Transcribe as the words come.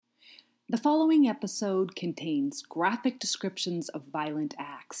The following episode contains graphic descriptions of violent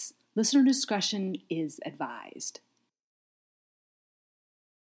acts. Listener discretion is advised.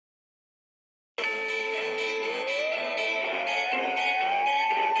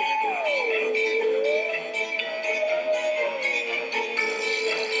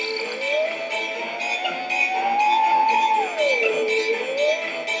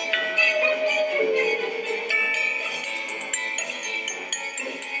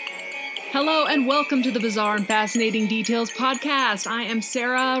 Hello and welcome to the Bizarre and Fascinating Details podcast. I am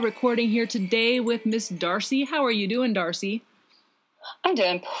Sarah, recording here today with Miss Darcy. How are you doing, Darcy? I'm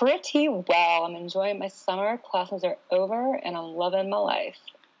doing pretty well. I'm enjoying my summer. Classes are over and I'm loving my life.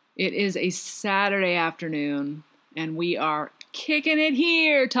 It is a Saturday afternoon and we are kicking it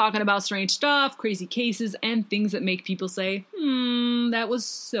here, talking about strange stuff, crazy cases, and things that make people say, that was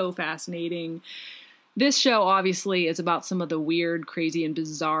so fascinating. This show, obviously, is about some of the weird, crazy, and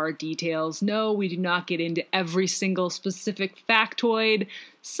bizarre details. No, we do not get into every single specific factoid.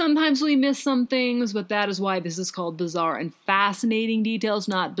 Sometimes we miss some things, but that is why this is called Bizarre and Fascinating Details,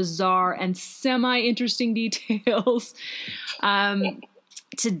 not bizarre and semi-interesting details.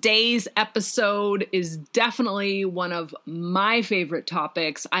 Today's episode is definitely one of my favorite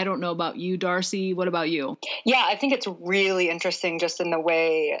topics. I don't know about you, Darcy. What about you? Yeah, I think it's really interesting just in the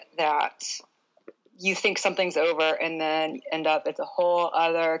way that you think something's over and then end up, it's a whole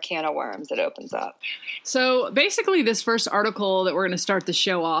other can of worms that opens up. So basically this first article that we're going to start the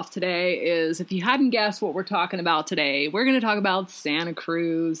show off today is, if you hadn't guessed what we're talking about today, we're going to talk about Santa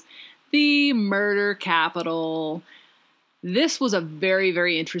Cruz, the murder capital. This was a very,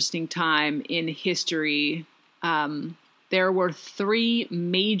 very interesting time in history. There were three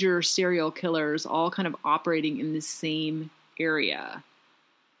major serial killers all kind of operating in the same area.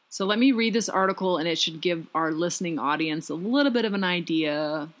 So let me read this article, and it should give our listening audience a little bit of an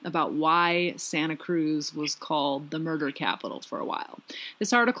idea about why Santa Cruz was called the murder capital for a while.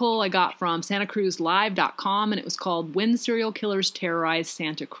 This article I got from SantaCruzLive.com, and it was called When Serial Killers Terrorize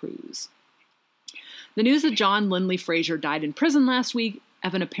Santa Cruz. The news that John Lindley Frazier died in prison last week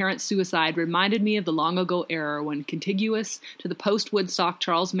of an apparent suicide reminded me of the long ago era when, contiguous to the post-Woodstock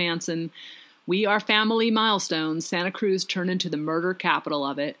Charles Manson "We Are Family" milestones, Santa Cruz turned into the murder capital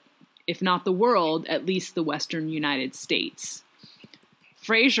of it, if not the world, at least the Western United States.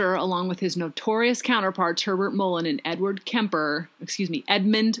 Frazier, along with his notorious counterparts Herbert Mullen and Edmund Kemper,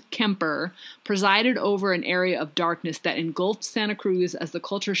 presided over an area of darkness that engulfed Santa Cruz as the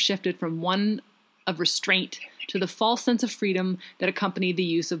culture shifted from one of restraint to the false sense of freedom that accompanied the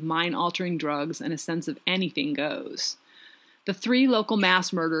use of mind-altering drugs and a sense of anything goes. The three local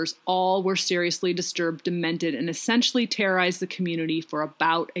mass murders all were seriously disturbed, demented, and essentially terrorized the community for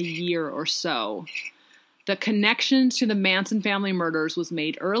about a year or so. The connection to the Manson family murders was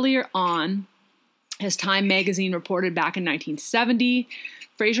made earlier on, as Time magazine reported back in 1970.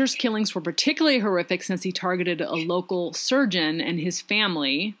 Frazier's killings were particularly horrific since he targeted a local surgeon and his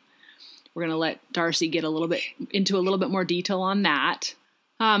family. We're going to let Darcy get into a little bit more detail on that.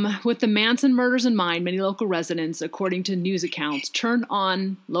 With the Manson murders in mind, many local residents, according to news accounts, turned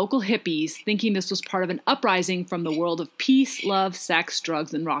on local hippies, thinking this was part of an uprising from the world of peace, love, sex,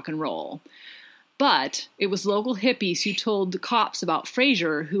 drugs, and rock and roll. But it was local hippies who told the cops about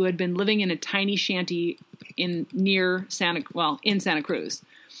Frazier, who had been living in a tiny shanty in Santa Cruz.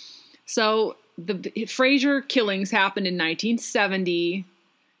 So the Frazier killings happened in 1970.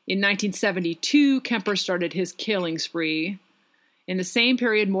 In 1972, Kemper started his killing spree. In the same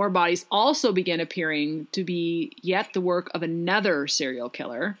period, more bodies also began appearing to be yet the work of another serial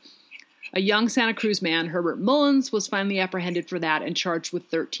killer. A young Santa Cruz man, Herbert Mullins, was finally apprehended for that and charged with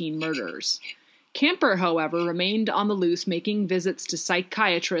 13 murders. Kemper, however, remained on the loose, making visits to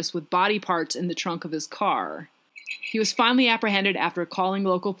psychiatrists with body parts in the trunk of his car. He was finally apprehended after calling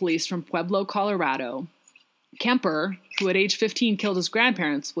local police from Pueblo, Colorado. Kemper, who at age 15 killed his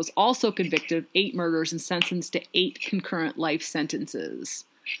grandparents, was also convicted of 8 murders and sentenced to 8 concurrent life sentences.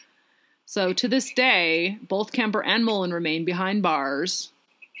 So to this day, both Kemper and Mullen remain behind bars.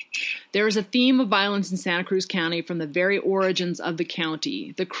 There is a theme of violence in Santa Cruz County from the very origins of the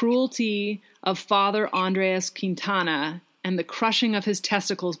county. The cruelty of Father Andres Quintana and the crushing of his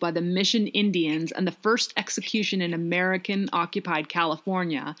testicles by the Mission Indians and the first execution in American-occupied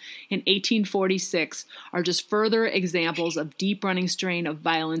California in 1846 are just further examples of deep-running strain of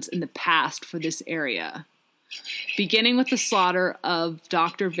violence in the past for this area. Beginning with the slaughter of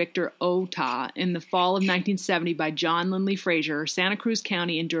Dr. Victor Ota in the fall of 1970 by John Lindley Frazier, Santa Cruz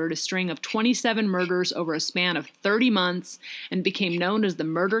County endured a string of 27 murders over a span of 30 months and became known as the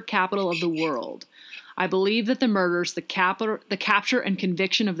murder capital of the world. I believe that the murders, the capture and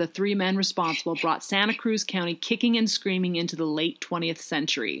conviction of the 3 men responsible brought Santa Cruz County kicking and screaming into the late 20th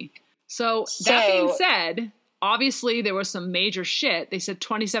century. So that being said, obviously there was some major shit. They said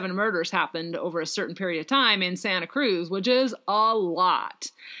 27 murders happened over a certain period of time in Santa Cruz, which is a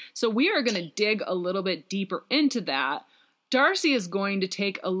lot. So we are going to dig a little bit deeper into that. Darcy is going to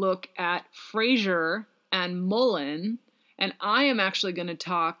take a look at Frazier and Mullen, and I am actually going to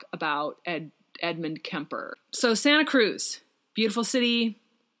talk about Edmund Kemper. So Santa Cruz, beautiful city,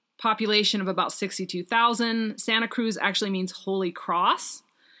 population of about 62,000. Santa Cruz actually means Holy Cross.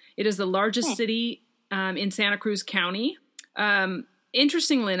 It is the largest city in Santa Cruz County.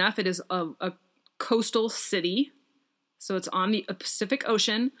 Interestingly enough, it is a coastal city. So it's on the Pacific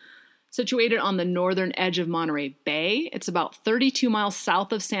Ocean, situated on the northern edge of Monterey Bay. It's about 32 miles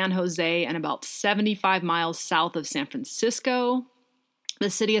south of San Jose and about 75 miles south of San Francisco. The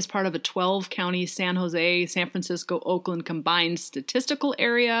city is part of a 12-county San Jose, San Francisco, Oakland combined statistical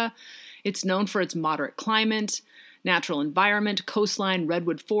area. It's known for its moderate climate, natural environment, coastline,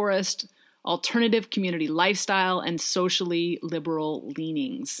 redwood forest, alternative community lifestyle, and socially liberal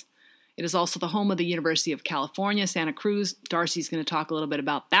leanings. It is also the home of the University of California, Santa Cruz. Darcy's going to talk a little bit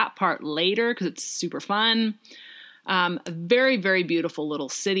about that part later because it's super fun. A very, very beautiful little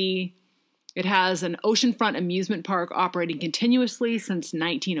city. It has an oceanfront amusement park operating continuously since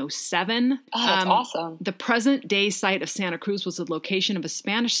 1907. Oh, that's awesome. The present-day site of Santa Cruz was the location of a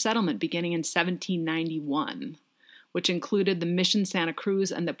Spanish settlement beginning in 1791. Which included the Mission Santa Cruz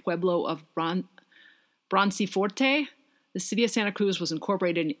and the Pueblo of Branciforte. The city of Santa Cruz was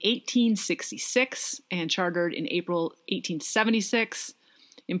incorporated in 1866 and chartered in April 1876.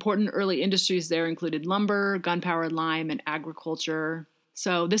 Important early industries there included lumber, gunpowder, lime, and agriculture.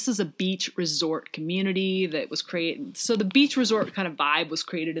 So this is a beach resort community that was created. So the beach resort kind of vibe was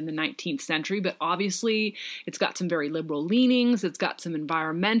created in the 19th century, but obviously it's got some very liberal leanings. It's got some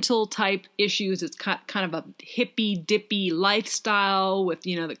environmental type issues. It's kind of a hippy dippy lifestyle with,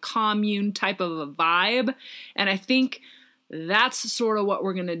 the commune type of a vibe. And I think that's sort of what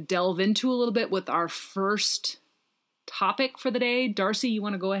we're going to delve into a little bit with our first topic for the day. Darcy, you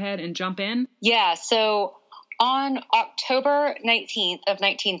want to go ahead and jump in? Yeah, so on October 19th of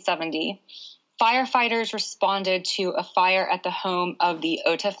 1970, firefighters responded to a fire at the home of the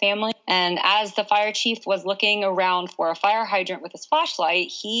Ota family. And as the fire chief was looking around for a fire hydrant with his flashlight,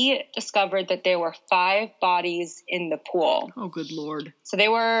 he discovered that there were 5 bodies in the pool. Oh, good Lord. So they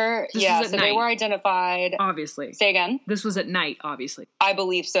were, they were identified. Obviously. Say again? This was at night, obviously. I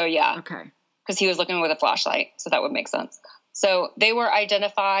believe so, yeah. Okay. Because he was looking with a flashlight, so that would make sense. So they were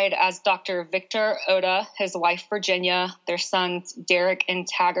identified as Dr. Victor Ota, his wife Virginia, their sons Derek and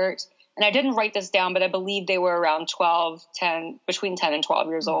Taggart. And I didn't write this down, but I believe they were around between 10 and 12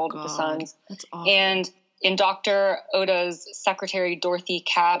 years old, God. the sons. That's awful. And in Dr. Ota's secretary, Dorothy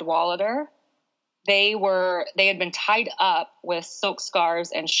Cadwallader, they had been tied up with silk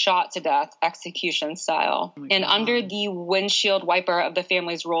scarves and shot to death, execution style. And under the windshield wiper of the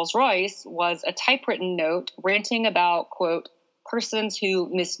family's Rolls Royce was a typewritten note ranting about, quote, persons who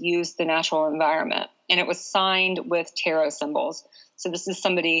misuse the natural environment. And it was signed with tarot symbols. So this is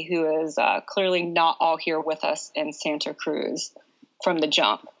somebody who is clearly not all here with us in Santa Cruz from the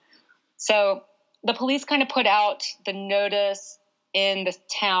jump. So the police kind of put out the notice in this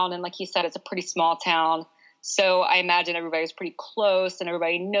town. And like you said, it's a pretty small town. So I imagine everybody's pretty close and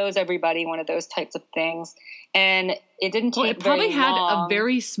everybody knows everybody, one of those types of things. And it didn't take it probably very long. Had a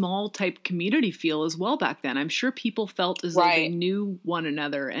very small type community feel as well back then. I'm sure people felt as though they knew one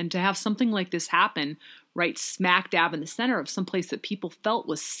another. And to have something like this happen right smack dab in the center of some place that people felt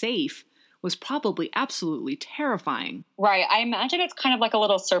was safe was probably absolutely terrifying. Right. I imagine it's kind of like a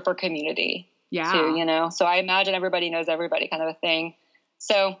little surfer community. Yeah. Too, So I imagine everybody knows everybody kind of a thing.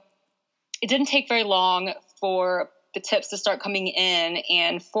 So it didn't take very long for the tips to start coming in.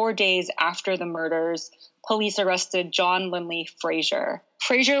 And 4 days after the murders, police arrested John Lindley Frazier.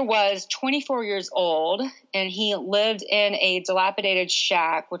 Frazier was 24 years old, and he lived in a dilapidated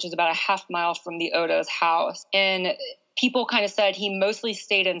shack, which is about a half mile from the Ota's house. And people kind of said he mostly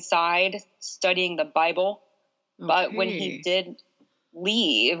stayed inside studying the Bible. Okay. But when he did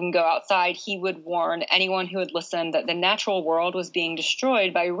leave and go outside, he would warn anyone who would listen that the natural world was being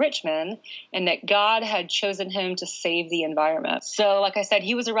destroyed by rich men and that God had chosen him to save the environment. So, like I said,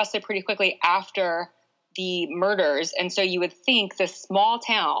 he was arrested pretty quickly after the murders. And so you would think this small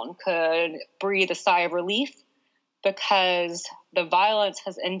town could breathe a sigh of relief because the violence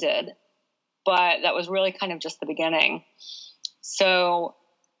has ended. But that was really kind of just the beginning. So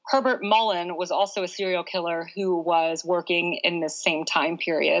Herbert Mullen was also a serial killer who was working in this same time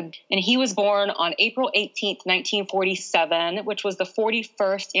period. And he was born on April 18th, 1947, which was the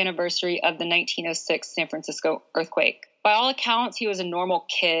 41st anniversary of the 1906 San Francisco earthquake. By all accounts, he was a normal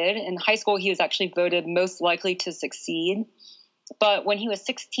kid. In high school, he was actually voted most likely to succeed. But when he was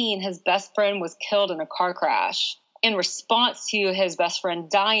 16, his best friend was killed in a car crash. In response to his best friend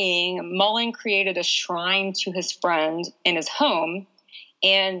dying, Mullen created a shrine to his friend in his home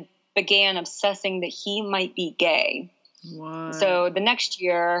and began obsessing that he might be gay. What? So the next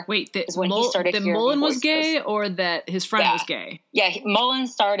year is when he started hearing Mullen was voices. gay, or that his friend was gay? Yeah, Mullen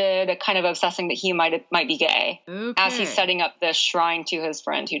started kind of obsessing that he might be gay as he's Okay. setting up this shrine to his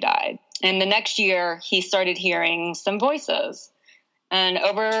friend who died. And the next year, he started hearing some voices. And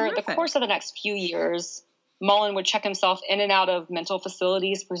over the Terrific. course of the next few years, Mullen would check himself in and out of mental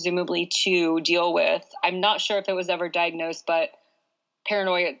facilities, presumably to deal with, I'm not sure if it was ever diagnosed, but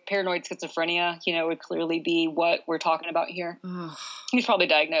paranoid schizophrenia, would clearly be what we're talking about here. Ugh. He was probably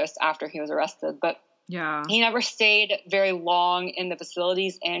diagnosed after he was arrested, but Yeah. he never stayed very long in the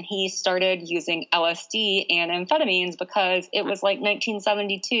facilities, and he started using LSD and amphetamines because it was like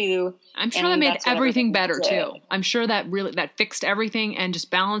 1972. I'm sure and that made that's what everything everything better did. too. I'm sure that fixed everything and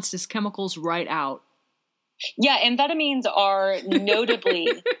just balanced his chemicals right out. Yeah, amphetamines are notably,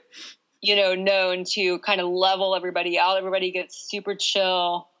 known to kind of level everybody out. Everybody gets super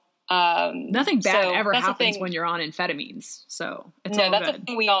chill. Nothing bad so ever that's the happens thing. when you're on amphetamines, so it's No, all that's good. the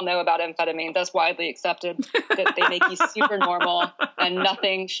thing we all know about amphetamines. That's widely accepted, that they make you super normal and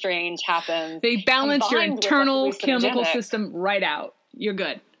nothing strange happens. They balance your Combined with the internal chemical hallucinogenic. system right out. You're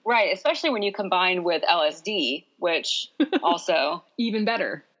good. Right, especially when you combine with LSD, which also, Even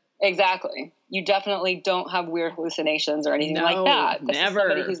better. exactly, you definitely don't have weird hallucinations or anything No, like that. This never. is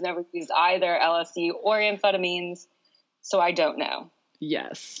somebody who's never used either LSD or amphetamines, so I don't know.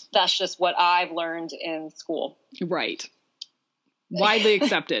 Yes. That's just what I've learned in school. Right. Widely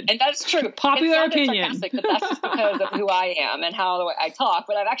accepted. And that's true. Popular It sounded opinion. sarcastic, but that's just because of who I am and how I talk,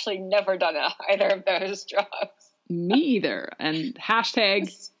 but I've actually never done either of those drugs. Me either. And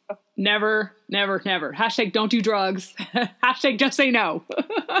hashtag never, never, never. Hashtag don't do drugs. Hashtag just say no.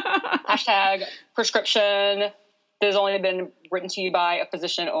 Hashtag prescription that has only been written to you by a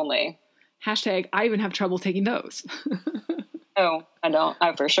physician only. Hashtag I even have trouble taking those. No, I don't.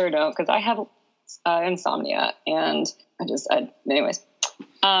 I for sure don't, because I have insomnia, and anyways.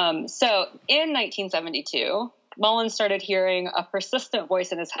 So in 1972, Mullen started hearing a persistent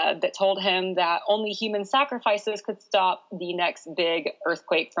voice in his head that told him that only human sacrifices could stop the next big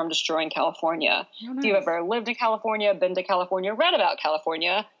earthquake from destroying California. Oh, If you've nice. ever lived in California, been to California, read about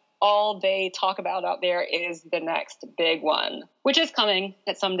California, all they talk about out there is the next big one, which is coming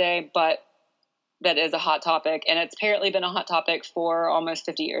at someday, but that is a hot topic, and it's apparently been a hot topic for almost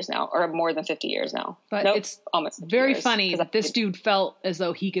 50 years now, or more than 50 years now. But Nope, it's almost 50 very years, funny 'cause that this dude felt as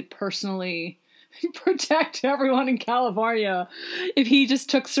though he could personally protect everyone in California if he just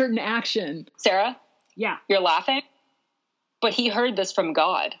took certain action. Sarah, Yeah. you're laughing, but he heard this from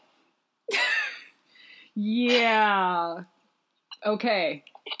God. Yeah. Okay.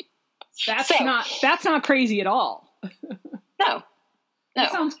 That's So- not crazy at all. No.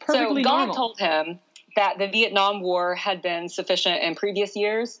 That sounds perfectly so God normal. told him that the Vietnam War had been sufficient in previous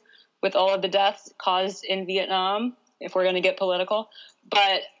years with all of the deaths caused in Vietnam, if we're going to get political.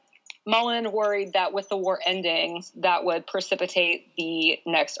 But Mullen worried that with the war ending, that would precipitate the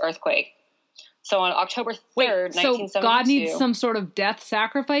next earthquake. So on October 3rd, so 1972. God needs some sort of death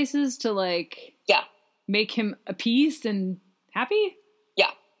sacrifices to Yeah. make him appeased and happy?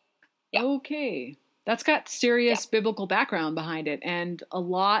 Yeah. Yeah. Okay. That's got serious biblical background behind it, and a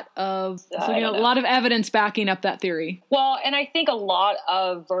lot of I don't know. a lot of evidence backing up that theory. Well, and I think a lot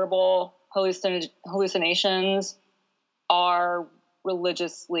of verbal hallucinations are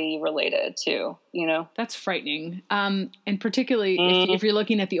religiously related too, That's frightening. And particularly if you're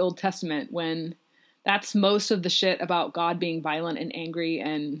looking at the Old Testament, when that's most of the shit about God being violent and angry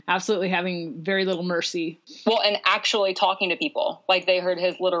and absolutely having very little mercy. Well, and actually talking to people, like they heard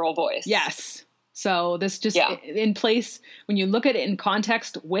his literal voice. Yes. So this just Yeah. in place, when you look at it in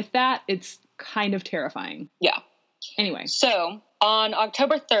context with that, it's kind of terrifying. Yeah. Anyway. So on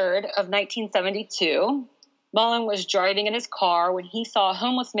October 3rd of 1972, Mullen was driving in his car when he saw a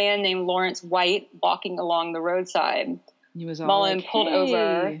homeless man named Lawrence White walking along the roadside. He was all Mullen like, pulled "Hey,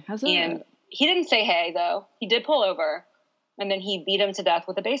 over, how's and that?" he didn't say hey, though. He did pull over, and then he beat him to death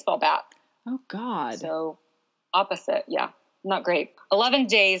with a baseball bat. Oh, God. So opposite, yeah. Not great. 11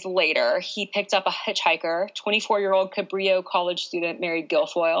 days later, he picked up a hitchhiker, 24-year-old Cabrillo college student Mary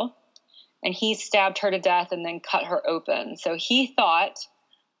Guilfoyle, and he stabbed her to death and then cut her open. So he thought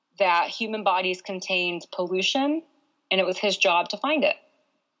that human bodies contained pollution, and it was his job to find it.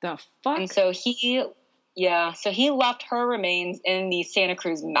 The fuck? And so he left her remains in the Santa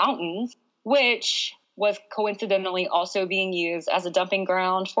Cruz Mountains, which was coincidentally also being used as a dumping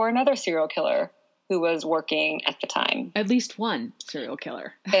ground for another serial killer who was working at the time. At least one serial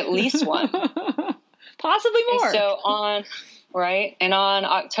killer. At least one. Possibly more. And so on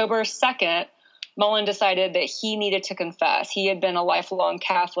October 2nd, Mullen decided that he needed to confess. He had been a lifelong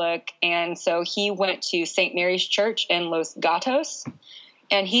Catholic, and so he went to St. Mary's Church in Los Gatos,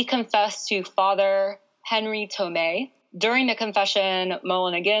 and he confessed to Father Henry Tomei. During the confession,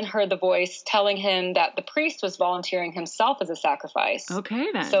 Mullen again heard the voice telling him that the priest was volunteering himself as a sacrifice. Okay,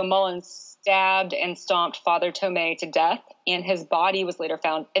 then. So Mullen stabbed and stomped Father Tomei to death, and his body was later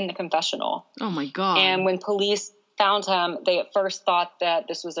found in the confessional. Oh, my God. And when police found him, they at first thought that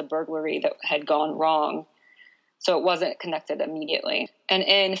this was a burglary that had gone wrong, so it wasn't connected immediately. And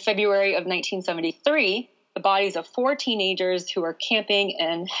in February of 1973, the bodies of 4 teenagers who were camping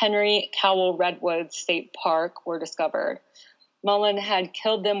in Henry Cowell Redwood State Park were discovered. Mullen had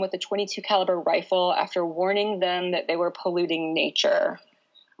killed them with a .22 caliber rifle after warning them that they were polluting nature.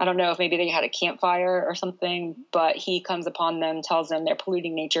 I don't know if maybe they had a campfire or something, but he comes upon them, tells them they're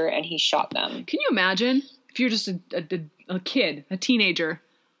polluting nature, and he shot them. Can you imagine if you're just a kid, a teenager,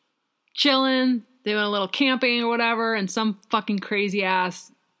 chilling, doing a little camping or whatever, and some fucking crazy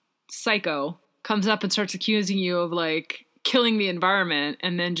ass psycho comes up and starts accusing you of like killing the environment,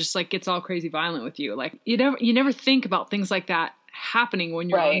 and then just like gets all crazy violent with you. Like you never think about things like that happening when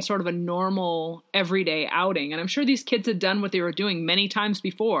you're on sort of a normal everyday outing. And I'm sure these kids had done what they were doing many times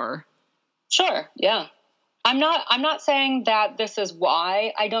before. Sure. Yeah. I'm not saying that this is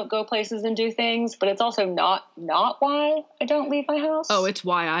why I don't go places and do things, but it's also not why I don't leave my house. Oh, it's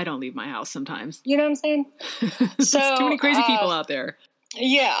why I don't leave my house sometimes. You know what I'm saying? So there's too many crazy people out there.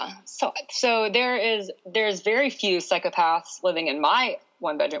 Yeah. So there's very few psychopaths living in my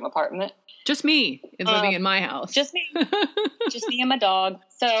 1-bedroom apartment. Just me living in my house. Just me. Just me and my dog.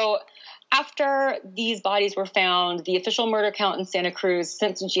 So after these bodies were found, the official murder count in Santa Cruz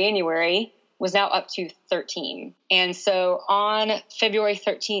since January was now up to 13. And so on February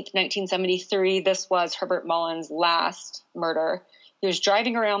 13th, 1973, this was Herbert Mullen's last murder. He was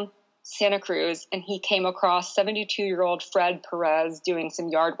driving around Santa Cruz, and he came across 72-year-old Fred Perez doing some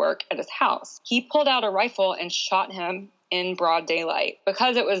yard work at his house. He pulled out a rifle and shot him in broad daylight.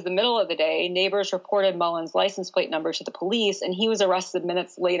 Because it was the middle of the day, neighbors reported Mullen's license plate number to the police, and he was arrested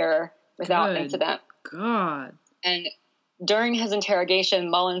minutes later without incident. God. And during his interrogation,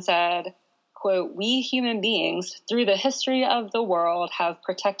 Mullen said, quote, "We human beings, through the history of the world, have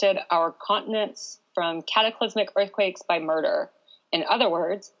protected our continents from cataclysmic earthquakes by murder. In other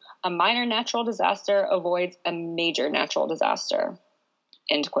words, a minor natural disaster avoids a major natural disaster."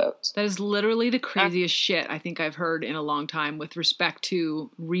 End quote. That is literally the craziest shit I think I've heard in a long time with respect to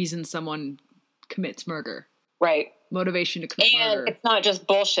reason someone commits murder. Right. Motivation to commit murder. And it's not just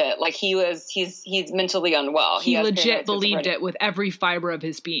bullshit. Like he's mentally unwell. He legit believed it with every fiber of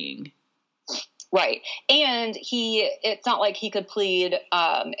his being. Right. And it's not like he could plead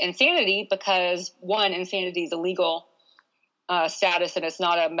insanity because, one, insanity is illegal status and it's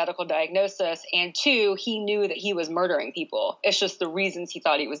not a medical diagnosis. And 2, he knew that he was murdering people. It's just the reasons he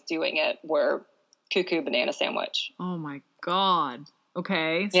thought he was doing it were cuckoo banana sandwich. Oh my God.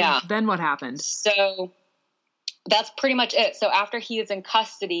 Okay. So yeah. Then what happened? So that's pretty much it. So after he was in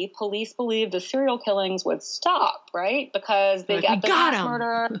custody, police believed the serial killings would stop, right? Because they got the mass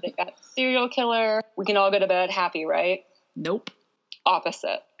murderer, they got the serial killer. We can all go to bed happy, right? Nope.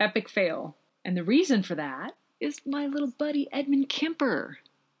 Opposite. Epic fail. And the reason for that is my little buddy Edmund Kemper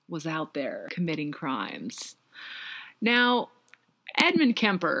was out there committing crimes. Now, Edmund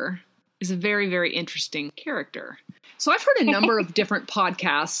Kemper is a very, very interesting character. So I've heard a number of different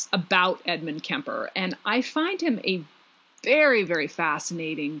podcasts about Edmund Kemper, and I find him a very, very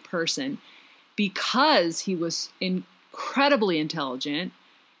fascinating person because he was incredibly intelligent,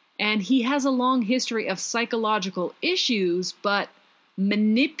 and he has a long history of psychological issues, but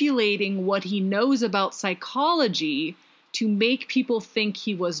manipulating what he knows about psychology to make people think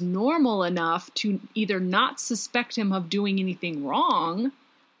he was normal enough to either not suspect him of doing anything wrong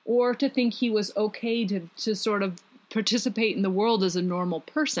or to think he was okay to sort of participate in the world as a normal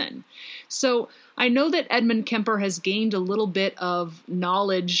person. So I know that Edmund Kemper has gained a little bit of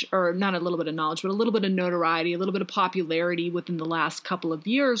knowledge, or not a little bit of knowledge, but a little bit of notoriety, a little bit of popularity within the last couple of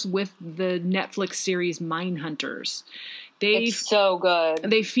years with the Netflix series Mindhunters. It's so good.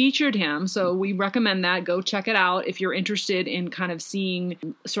 They featured him, so we recommend that. Go check it out if you're interested in kind of seeing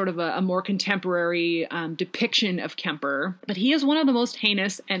sort of a more contemporary depiction of Kemper. But he is one of the most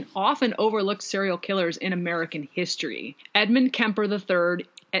heinous and often overlooked serial killers in American history. Edmund Kemper III,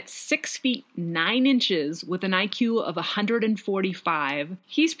 at 6 feet 9 inches with an IQ of 145,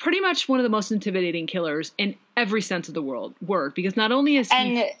 he's pretty much one of the most intimidating killers in every sense of the word, because not only is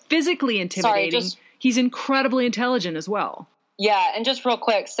he physically intimidating, he's incredibly intelligent as well. Yeah, and just real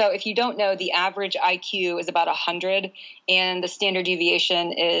quick, so if you don't know, the average IQ is about 100, and the standard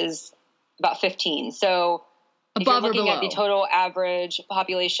deviation is about 15. So if you're looking at the total average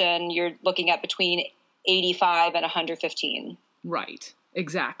population, you're looking at between 85 and 115. Right.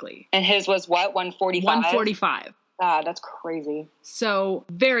 Exactly. And his was what? 145? 145. Ah, that's crazy. So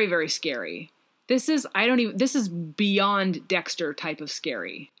very, very scary. This is beyond Dexter type of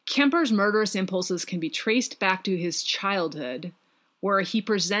scary. Kemper's murderous impulses can be traced back to his childhood, where he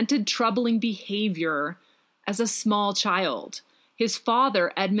presented troubling behavior as a small child. His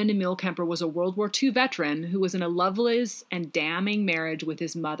father, Edmund Emil Kemper, was a World War II veteran who was in a loveless and damning marriage with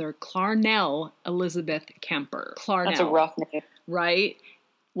his mother, Clarnell Elizabeth Kemper. Clarnell. That's a rough name. Right?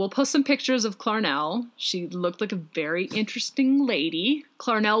 We'll post some pictures of Clarnell. She looked like a very interesting lady.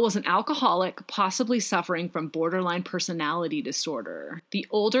 Clarnell was an alcoholic, possibly suffering from borderline personality disorder. The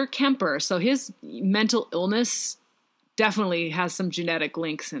older Kemper, so his mental illness definitely has some genetic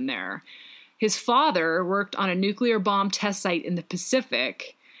links in there. His father worked on a nuclear bomb test site in the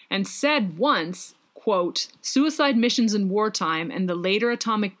Pacific and said once, quote, "Suicide missions in wartime and the later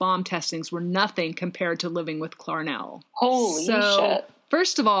atomic bomb testings were nothing compared to living with Clarnell." Holy shit.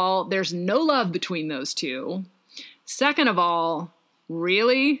 First of all, there's no love between those two. Second of all,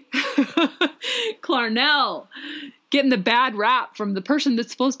 really? Clarnell getting the bad rap from the person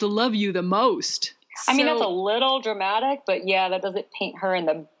that's supposed to love you the most. I mean, that's a little dramatic, but yeah, that doesn't paint her in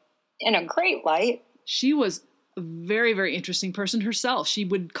a great light. She was a very, very interesting person herself. She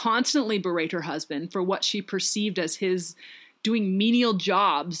would constantly berate her husband for what she perceived as his doing menial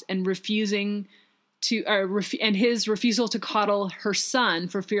jobs and refusing to, and his refusal to coddle her son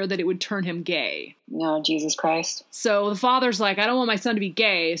for fear that it would turn him gay. No, Jesus Christ. So the father's like, I don't want my son to be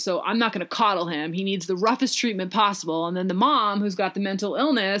gay, so I'm not going to coddle him. He needs the roughest treatment possible. And then the mom, who's got the mental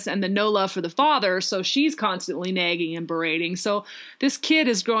illness and the no love for the father, so she's constantly nagging and berating. So this kid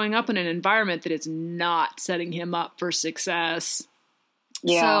is growing up in an environment that is not setting him up for success.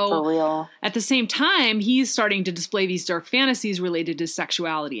 Yeah, for real. At the same time, he's starting to display these dark fantasies related to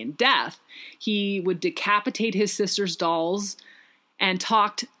sexuality and death. He would decapitate his sister's dolls and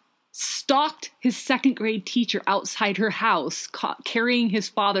stalked his second grade teacher outside her house, carrying his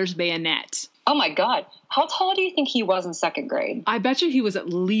father's bayonet. Oh my God. How tall do you think he was in second grade? I bet you he was at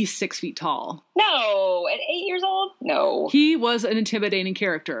least 6 feet tall. No, at 8 years old? No. He was an intimidating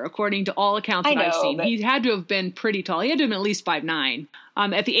character, according to all accounts that I've seen. He had to have been pretty tall. He had to have been at least 5'9".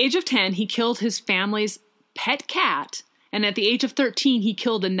 At the age of 10, he killed his family's pet cat. And at the age of 13, he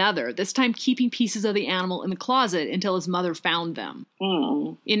killed another, this time keeping pieces of the animal in the closet until his mother found them.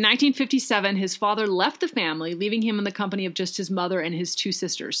 In 1957, his father left the family, leaving him in the company of just his mother and his two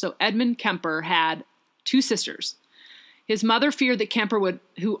sisters. So Edmund Kemper had two sisters. His mother feared that Kemper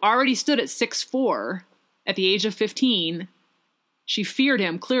who already stood at 6'4", at the age of 15, she feared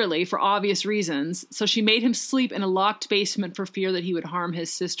him, clearly, for obvious reasons, so she made him sleep in a locked basement for fear that he would harm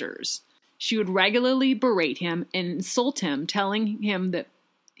his sisters. She would regularly berate him and insult him, telling him that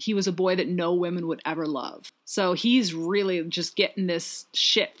he was a boy that no women would ever love. So he's really just getting this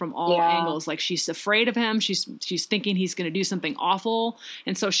shit from all angles. Like, she's afraid of him. She's thinking he's going to do something awful.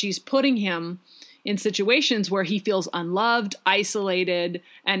 And so she's putting him in situations where he feels unloved, isolated,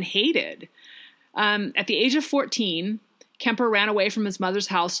 and hated. At the age of 14, Kemper ran away from his mother's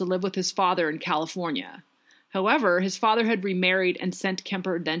house to live with his father in California. However, his father had remarried and sent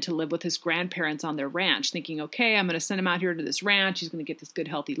Kemper then to live with his grandparents on their ranch, thinking, okay, I'm going to send him out here to this ranch. He's going to get this good,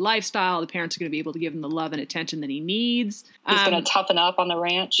 healthy lifestyle. The parents are going to be able to give him the love and attention that he needs. He's going to toughen up on the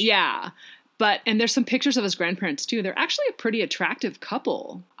ranch. Yeah. And there's some pictures of his grandparents, too. They're actually a pretty attractive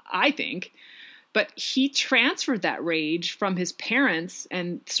couple, I think. But he transferred that rage from his parents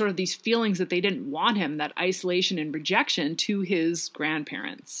and sort of these feelings that they didn't want him, that isolation and rejection, to his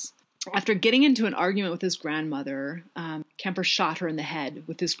grandparents. After getting into an argument with his grandmother, Kemper shot her in the head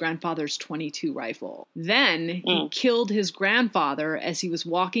with his grandfather's .22 rifle. Then he killed his grandfather as he was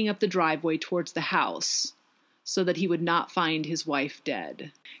walking up the driveway towards the house so that he would not find his wife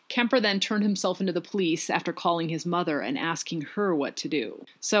dead. Kemper then turned himself into the police after calling his mother and asking her what to do.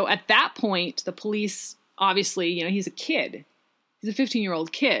 So at that point, the police, obviously, he's a kid. He's a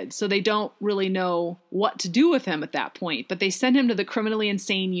 15-year-old kid, so they don't really know what to do with him at that point. But they send him to the criminally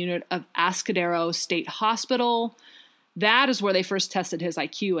insane unit of Atascadero State Hospital. That is where they first tested his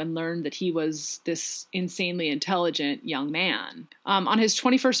IQ and learned that he was this insanely intelligent young man. On his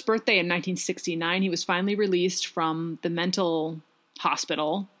 21st birthday in 1969, he was finally released from the mental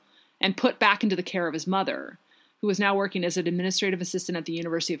hospital and put back into the care of his mother, who was now working as an administrative assistant at the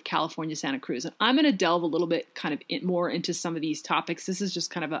University of California, Santa Cruz. And I'm going to delve a little bit kind of more into some of these topics. This is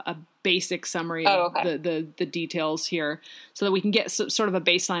just kind of a basic summary of the details here so that we can get sort of a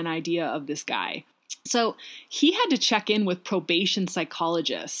baseline idea of this guy. So he had to check in with probation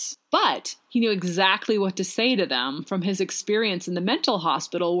psychologists, but he knew exactly what to say to them from his experience in the mental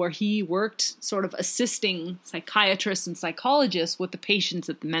hospital, where he worked sort of assisting psychiatrists and psychologists with the patients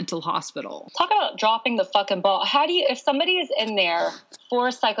at the mental hospital. Talk about dropping the fucking ball. How do you, if somebody is in there for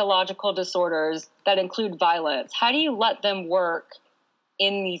psychological disorders that include violence, how do you let them work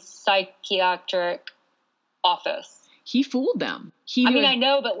in the psychiatric office? He fooled them. I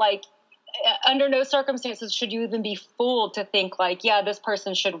know, but like, under no circumstances should you even be fooled to think like, yeah, this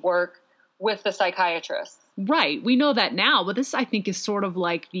person should work with the psychiatrist. Right. We know that now, but this, I think, is sort of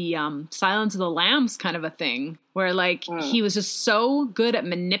like the Silence of the Lambs kind of a thing, where like he was just so good at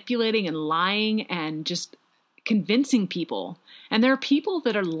manipulating and lying and just convincing people. And there are people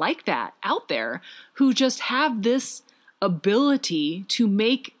that are like that out there who just have this ability to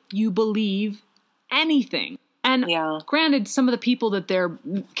make you believe anything. And granted, some of the people that they're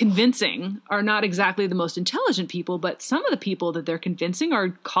convincing are not exactly the most intelligent people, but some of the people that they're convincing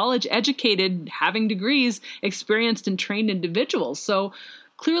are college-educated, having degrees, experienced and trained individuals. So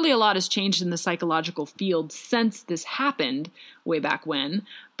clearly a lot has changed in the psychological field since this happened way back when.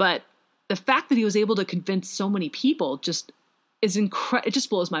 But the fact that he was able to convince so many people just is incredible. It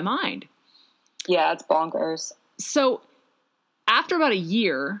just blows my mind. Yeah, it's bonkers. So after about a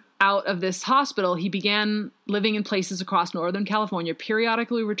year out of this hospital, he began living in places across Northern California,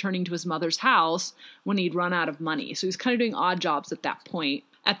 periodically returning to his mother's house when he'd run out of money. So he was kind of doing odd jobs at that point.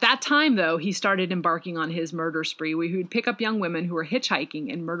 At that time, though, he started embarking on his murder spree, where he would pick up young women who were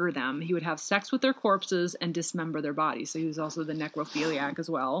hitchhiking and murder them. He would have sex with their corpses and dismember their bodies. So he was also the necrophiliac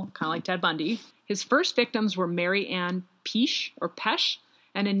as well, kind of like Ted Bundy. His first victims were Mary Ann Pesh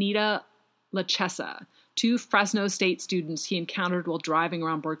and Anita LaChessa, two Fresno State students he encountered while driving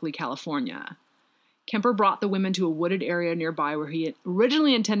around Berkeley, California. Kemper brought the women to a wooded area nearby where he had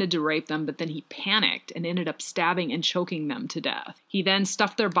originally intended to rape them, but then he panicked and ended up stabbing and choking them to death. He then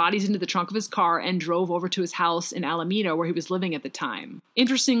stuffed their bodies into the trunk of his car and drove over to his house in Alameda, where he was living at the time.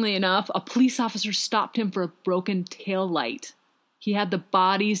 Interestingly enough, a police officer stopped him for a broken tail light. He had the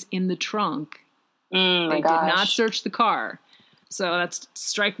bodies in the trunk. They did not search the car. So that's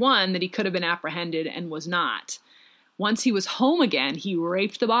strike one, that he could have been apprehended and was not. Once he was home again, he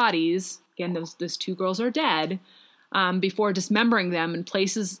raped the bodies. Again, those two girls are dead. Before dismembering them and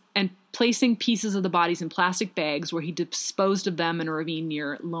placing pieces of the bodies in plastic bags, where he disposed of them in a ravine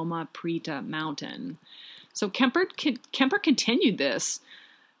near Loma Prieta Mountain. So Kemper continued this.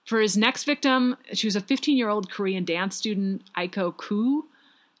 For his next victim, she was a 15-year-old Korean dance student, Aiko Koo.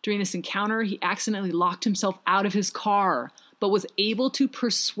 During this encounter, he accidentally locked himself out of his car, but was able to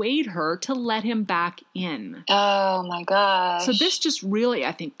persuade her to let him back in. Oh, my gosh. So this just really,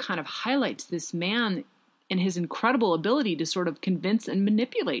 I think, kind of highlights this man and his incredible ability to sort of convince and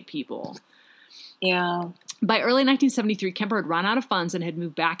manipulate people. Yeah. By early 1973, Kemper had run out of funds and had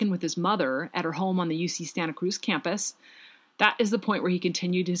moved back in with his mother at her home on the UC Santa Cruz campus. That is the point where he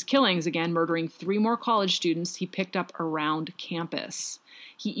continued his killings, again murdering 3 more college students he picked up around campus.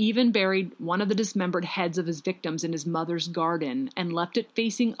 He even buried one of the dismembered heads of his victims in his mother's garden and left it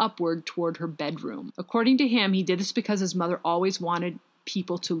facing upward toward her bedroom. According to him, he did this because his mother always wanted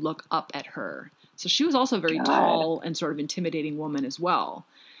people to look up at her. So she was also a very tall and sort of intimidating woman as well.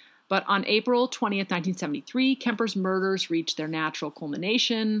 But on April 20th, 1973, Kemper's murders reached their natural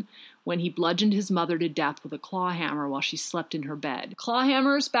culmination when he bludgeoned his mother to death with a claw hammer while she slept in her bed. Claw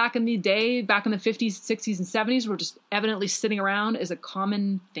hammers back in the day, back in the 50s, 60s, and 70s, were just evidently sitting around as a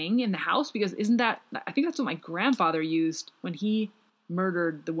common thing in the house, because I think that's what my grandfather used when he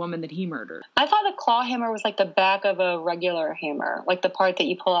murdered the woman that he murdered. I thought the claw hammer was like the back of a regular hammer, like the part that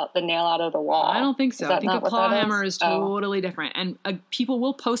you pull out the nail out of the wall. I don't think so. I think a claw hammer is totally different. And people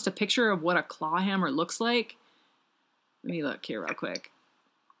will post a picture of what a claw hammer looks like. Let me look here real quick.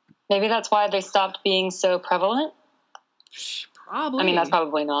 Maybe that's why they stopped being so prevalent? Probably. I mean, that's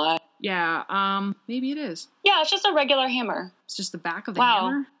probably not. Yeah, maybe it is. Yeah, it's just a regular hammer. It's just the back of the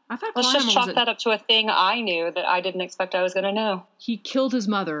hammer? I thought Let's just chalk that up to a thing I knew that I didn't expect I was going to know. He killed his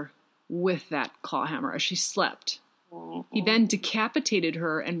mother with that claw hammer as she slept. He then decapitated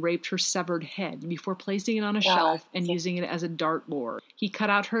her and raped her severed head before placing it on a shelf and using it as a dartboard. He cut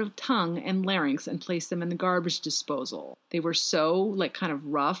out her tongue and larynx and placed them in the garbage disposal. They were so, kind of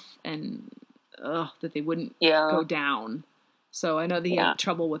rough and that they wouldn't go down. So I know that he had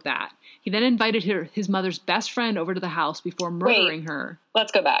trouble with that. He then invited his mother's best friend over to the house before murdering her.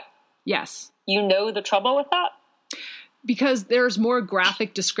 Let's go back. Yes. You know the trouble with that? Because there's more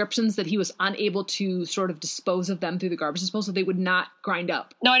graphic descriptions that he was unable to sort of dispose of them through the garbage disposal. They would not grind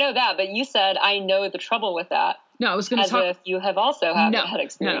up. No, I know that, but you said, I know the trouble with that. No, I was going to talk. As if you have also had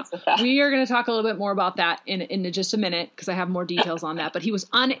experience with that. We are going to talk a little bit more about that in just a minute because I have more details on that. But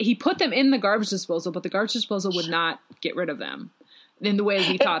he put them in the garbage disposal, but the garbage disposal would not get rid of them in the way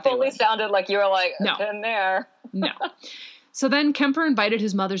he thought they would. It fully sounded like you were like, in there. No. So then Kemper invited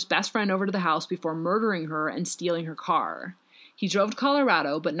his mother's best friend over to the house before murdering her and stealing her car. He drove to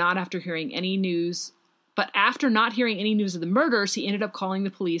Colorado, but after not hearing any news of the murders, he ended up calling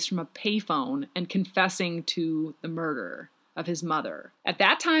the police from a payphone and confessing to the murder of his mother. At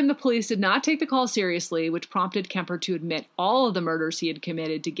that time, the police did not take the call seriously, which prompted Kemper to admit all of the murders he had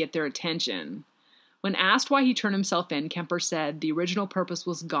committed to get their attention. When asked why he turned himself in, Kemper said, "The original purpose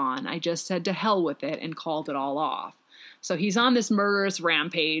was gone. I just said to hell with it and called it all off." So he's on this murderous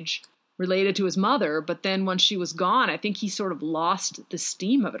rampage related to his mother, but then when she was gone, I think he sort of lost the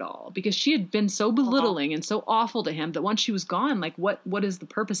steam of it all because she had been so belittling and so awful to him that once she was gone, what is the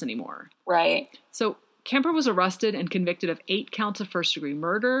purpose anymore? Right. So Kemper was arrested and convicted of 8 counts of first-degree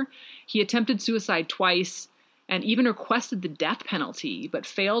murder. He attempted suicide twice and even requested the death penalty, but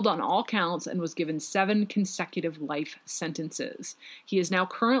failed on all counts and was given 7 consecutive life sentences. He is now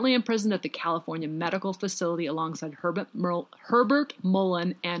currently imprisoned at the California Medical Facility alongside Herbert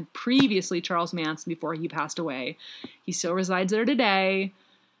Mullen and previously Charles Manson before he passed away. He still resides there today.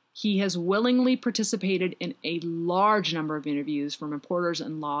 He has willingly participated in a large number of interviews from reporters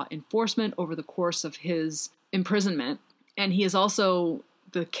and law enforcement over the course of his imprisonment. And he is also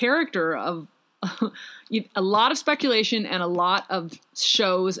the character of a lot of speculation and a lot of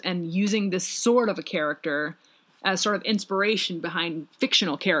shows and using this sort of a character as sort of inspiration behind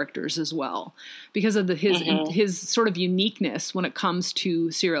fictional characters as well because of his sort of uniqueness when it comes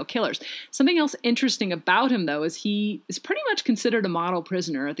to serial killers. Something else interesting about him, though, is he is pretty much considered a model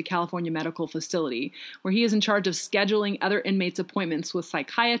prisoner at the California Medical Facility, where he is in charge of scheduling other inmates' appointments with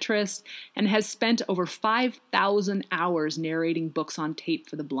psychiatrists and has spent over 5,000 hours narrating books on tape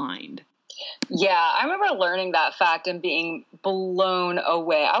for the blind. Yeah, I remember learning that fact and being blown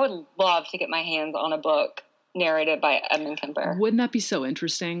away. I would love to get my hands on a book narrated by Edmund Kemper. Wouldn't that be so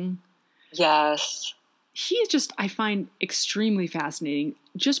interesting? Yes. He is just, I find, extremely fascinating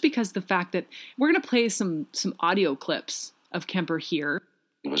just because the fact that we're going to play some audio clips of Kemper here.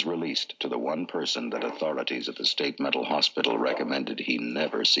 He was released to the one person that authorities at the state mental hospital recommended he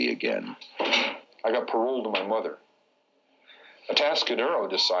never see again. I got paroled to my mother. Atascadero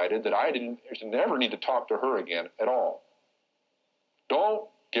decided that I didn't never need to talk to her again at all. Don't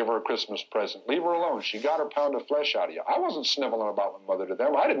give her a Christmas present. Leave her alone. She got her pound of flesh out of you. I wasn't sniveling about my mother to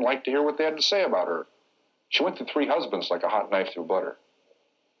them. I didn't like to hear what they had to say about her. She went through 3 husbands like a hot knife through butter.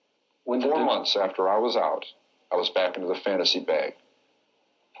 4 months after I was out, I was back into the fantasy bag.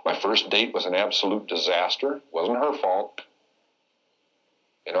 My first date was an absolute disaster. It wasn't her fault.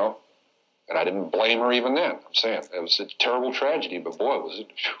 You know? And I didn't blame her even then. I'm saying it was a terrible tragedy, but boy,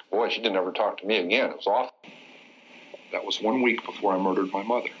 she didn't ever talk to me again. It was awful. That was 1 week before I murdered my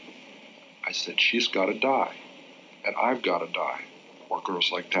mother. I said, she's got to die, and I've got to die, or girls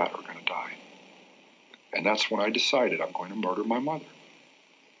like that are going to die. And that's when I decided I'm going to murder my mother.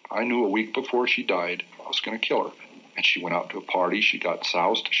 I knew a week before she died, I was going to kill her. And she went out to a party, she got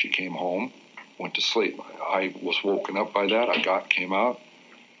soused, she came home, went to sleep. I was woken up by that, came out.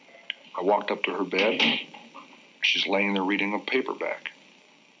 I walked up to her bed. She's laying there reading a paperback,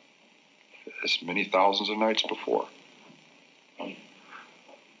 as many thousands of nights before.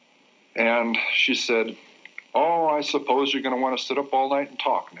 And she said, "Oh, I suppose you're going to want to sit up all night and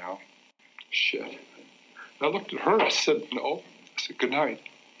talk now." Shit. And I looked at her and I said, "No." I said, "Good night."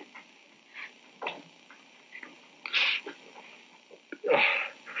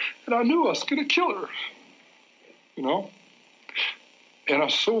 And I knew I was going to kill her, you know? And I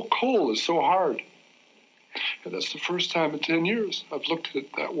was so cold and so hard. And that's the first time in 10 years I've looked at it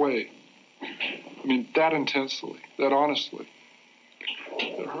that way. I mean, that intensely, that honestly.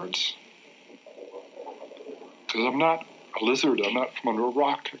 It hurts. Because I'm not a lizard. I'm not from under a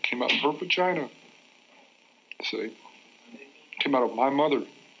rock. I came out of her vagina. See? I came out of my mother.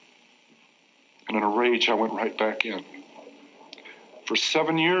 And in a rage, I went right back in. For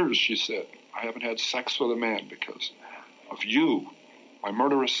 7 years, she said, I haven't had sex with a man because of you, my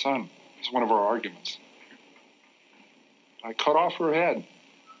murderous son, is one of our arguments. I cut off her head,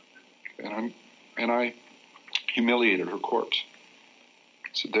 and I humiliated her corpse.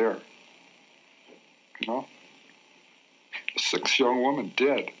 So there, you know, a 6 young woman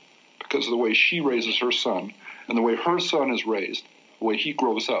dead because of the way she raises her son and the way her son is raised, the way he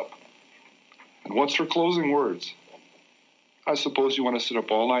grows up. And what's her closing words? I suppose you want to sit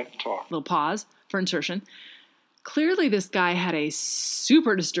up all night and talk. Little pause for insertion. Clearly, this guy had a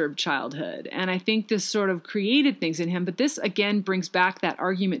super disturbed childhood, and I think this sort of created things in him. But this, again, brings back that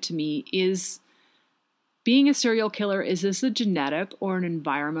argument to me, is being a serial killer, is this a genetic or an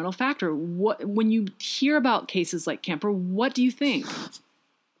environmental factor? When you hear about cases like Kemper, what do you think?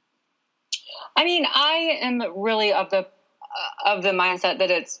 I mean, I am really of the mindset that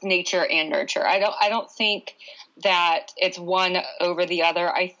it's nature and nurture. I don't think that it's one over the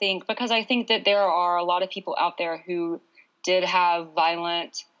other. I think that there are a lot of people out there who did have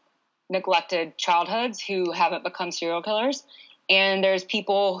violent, neglected childhoods who haven't become serial killers. And there's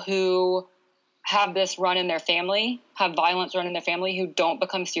people who have this run in their family, have violence run in their family, who don't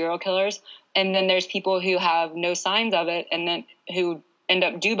become serial killers. And then there's people who have no signs of it and then who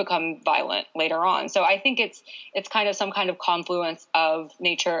do become violent later on. So I think it's kind of some kind of confluence of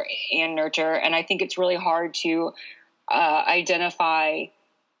nature and nurture. And I think it's really hard to identify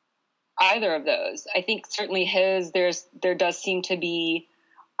either of those. I think certainly there does seem to be,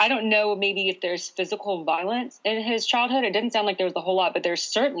 I don't know, maybe if there's physical violence in his childhood. It didn't sound like there was a whole lot, but there's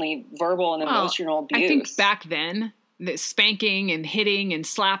certainly verbal and emotional abuse. I think back then, the spanking and hitting and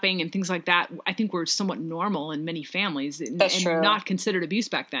slapping and things like that, I think were somewhat normal in many families and not considered abuse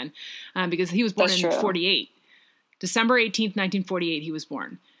back then, because he was born in 1948. December 18th, 1948, he was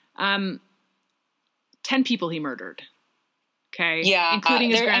born. 10 people he murdered. Okay. Yeah.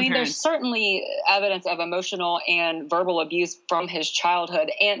 Including his grandparents. I mean, there's certainly evidence of emotional and verbal abuse from his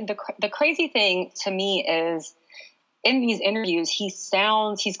childhood. And the crazy thing to me is in these interviews,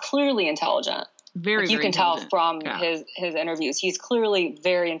 he's clearly intelligent. Very, you very can tell from his interviews. He's clearly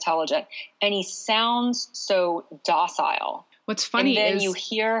very intelligent, and he sounds so docile. What's funny and then you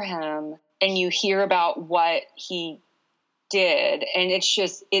hear him and you hear about what he did, and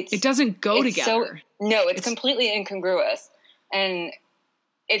it doesn't go together. It's completely incongruous, and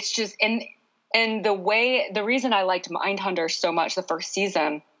it's just and the reason I liked Mindhunter so much the first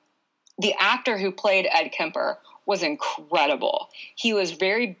season, the actor who played Ed Kemper was incredible. He was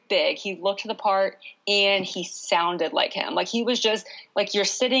very big. He looked the part and he sounded like him. Like he was just like you're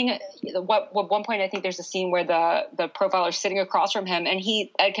sitting at one point, I think there's a scene where the profiler's sitting across from him and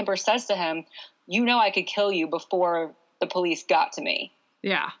Ed Kemper says to him, "You know, I could kill you before the police got to me."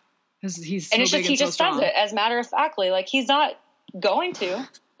 Yeah. He's so and it's just, he just says it as matter of factly, like he's not going to,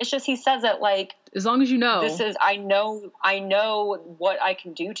 it's just, he says it like, as long as you know, I know what I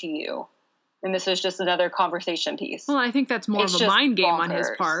can do to you. And this is just another conversation piece. Well, I think that's more of a mind game on his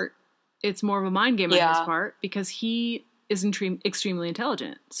part. It's more of a mind game on his part because he is extremely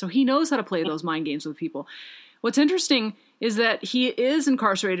intelligent. So he knows how to play those mind games with people. What's interesting is that he is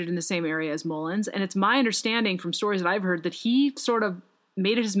incarcerated in the same area as Mullins. And it's my understanding from stories that I've heard that he sort of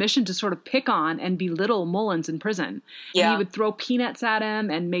made it his mission to sort of pick on and belittle Mullins in prison. Yeah. And he would throw peanuts at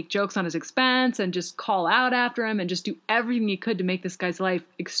him and make jokes on his expense and just call out after him and just do everything he could to make this guy's life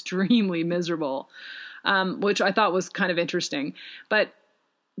extremely miserable, which I thought was kind of interesting. But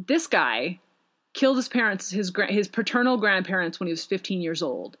this guy killed his parents, his paternal grandparents, when he was 15 years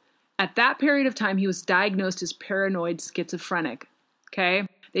old. At that period of time, he was diagnosed as paranoid schizophrenic. Okay?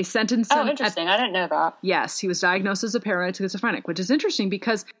 They sentenced him. Oh, interesting. I didn't know that. Yes, he was diagnosed as a paranoid schizophrenic, which is interesting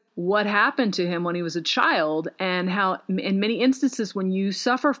because what happened to him when he was a child and how in many instances when you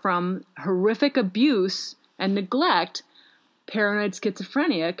suffer from horrific abuse and neglect, paranoid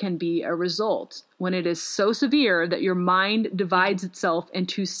schizophrenia can be a result when it is so severe that your mind divides itself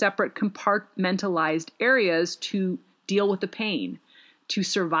into separate compartmentalized areas to deal with the pain, to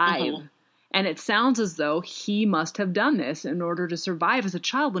survive. Mm-hmm. And it sounds as though he must have done this in order to survive as a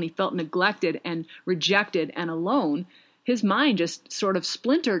child when he felt neglected and rejected and alone. His mind just sort of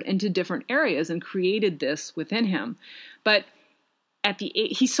splintered into different areas and created this within him. But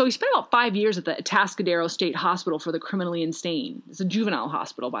he spent about 5 years at the Atascadero State Hospital for the Criminally Insane. It's a juvenile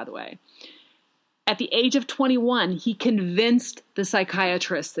hospital, by the way. At the age of 21, he convinced the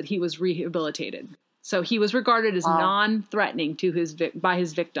psychiatrist that he was rehabilitated. So he was regarded as non-threatening by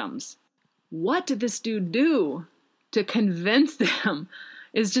his victims. What did this dude do to convince them?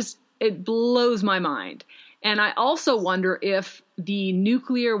 It blows my mind. And I also wonder if the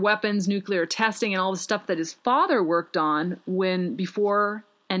nuclear weapons, nuclear testing, and all the stuff that his father worked on before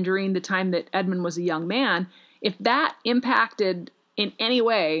and during the time that Edmund was a young man, if that impacted in any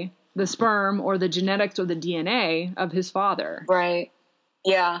way the sperm or the genetics or the DNA of his father. Right.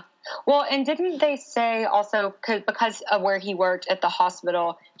 Yeah. Well, and didn't they say also because of where he worked at the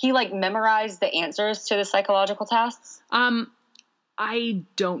hospital, he like memorized the answers to the psychological tests? I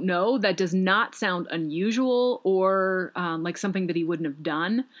don't know. That does not sound unusual or like something that he wouldn't have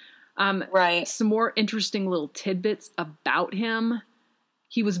done. Right. Some more interesting little tidbits about him.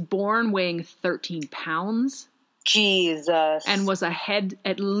 He was born weighing 13 pounds. Jesus. And was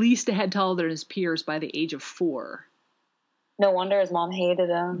at least a head taller than his peers by the age of 4. No wonder his mom hated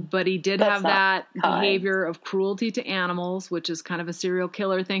him. But he did have that behavior of cruelty to animals, which is kind of a serial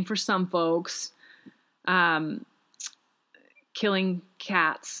killer thing for some folks. Killing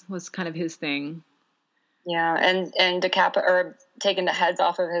cats was kind of his thing. Yeah, and taking the heads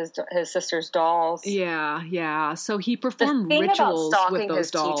off of his sister's dolls. Yeah. So he performed the thing rituals about with those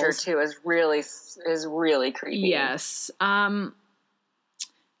his dolls. Teacher too is really creepy. Yes.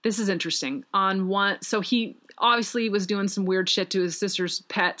 This is interesting. So he obviously was doing some weird shit to his sister's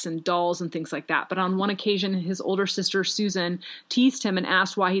pets and dolls and things like that. But on one occasion, his older sister, Susan, teased him and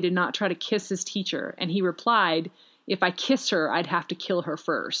asked why he did not try to kiss his teacher. And he replied, "If I kiss her, I'd have to kill her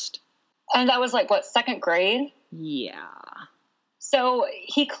first." And that was like, what, 2nd grade? Yeah. So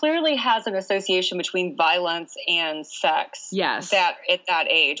he clearly has an association between violence and sex. Yes. At that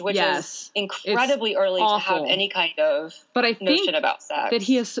age, which is incredibly early to have any kind of notion about sex.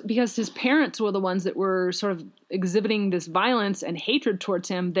 That because his parents were the ones that were sort of exhibiting this violence and hatred towards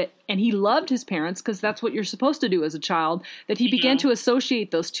him, and he loved his parents because that's what you're supposed to do as a child, that he began to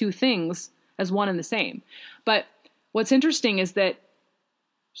associate those two things as one and the same. But what's interesting is that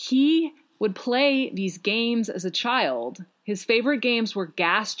he would play these games as a child. His favorite games were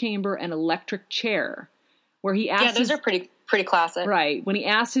Gas Chamber and Electric Chair, where he asked those are pretty classic. Right. When he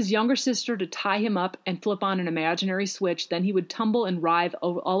asked his younger sister to tie him up and flip on an imaginary switch, then he would tumble and writhe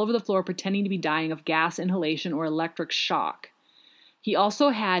all over the floor pretending to be dying of gas inhalation or electric shock. He also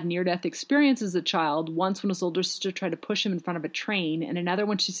had near-death experiences as a child, once when his older sister tried to push him in front of a train, and another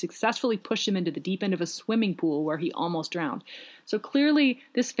when she successfully pushed him into the deep end of a swimming pool where he almost drowned. So clearly,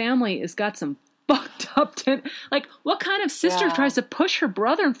 this family has got some fucked up... Like, what kind of sister tries to push her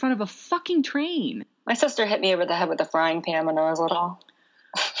brother in front of a fucking train? My sister hit me over the head with a frying pan when I was little.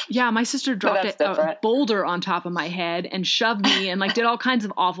 Yeah, my sister dropped a boulder on top of my head and shoved me and, like, did all kinds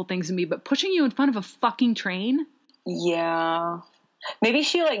of awful things to me, but pushing you in front of a fucking train? Yeah. Maybe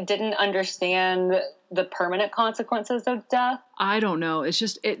she, like, didn't understand the permanent consequences of death. I don't know.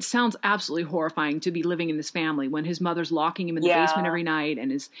 It sounds absolutely horrifying to be living in this family when his mother's locking him in the basement every night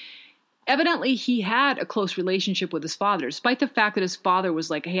and evidently he had a close relationship with his father, despite the fact that his father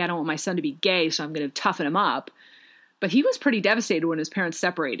was like, "Hey, I don't want my son to be gay, so I'm going to toughen him up." But he was pretty devastated when his parents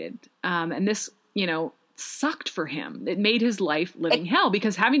separated. And this, sucked for him. It made his life living hell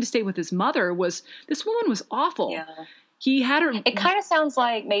because having to stay with his mother this woman was awful. Yeah. He had her. It kind of sounds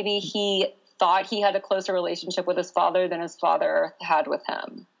like maybe he thought he had a closer relationship with his father than his father had with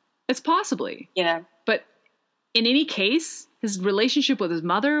him. It's possibly. But in any case, his relationship with his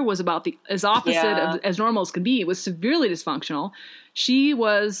mother was about as opposite of as normal as could be. It was severely dysfunctional. She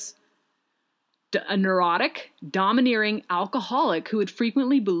was a neurotic, domineering alcoholic who would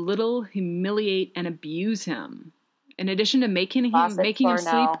frequently belittle, humiliate, and abuse him. In addition to making him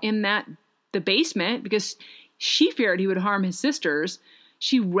sleep in the basement because she feared he would harm his sisters,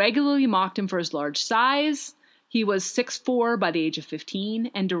 she regularly mocked him for his large size. He was 6'4" by the age of 15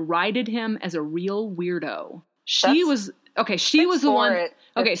 and derided him as a real weirdo. She was the one.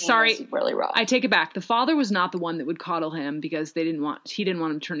 Okay, sorry. Really rough. I take it back. The father was not the one that would coddle him because he didn't want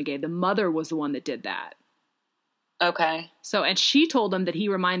him to turn gay. The mother was the one that did that. Okay. So, and she told him that he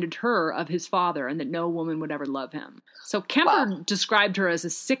reminded her of his father and that no woman would ever love him. So Kemper described her as a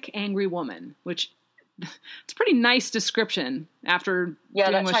sick, angry woman, which it's a pretty nice description after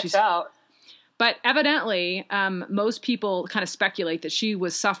doing what she's out. But evidently, most people kind of speculate that she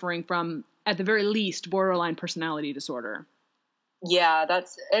was suffering from, at the very least, borderline personality disorder. Yeah,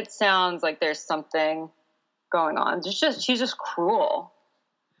 it sounds like there's something going on. She's just cruel.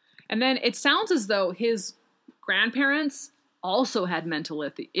 And then it sounds as though his grandparents also had mental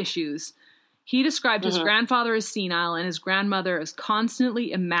issues. He described his grandfather as senile and his grandmother as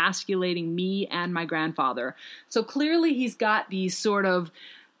constantly emasculating me and my grandfather. So clearly he's got these sort of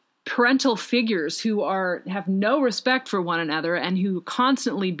parental figures who have no respect for one another and who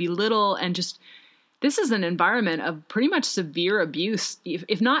constantly belittle and this is an environment of pretty much severe abuse,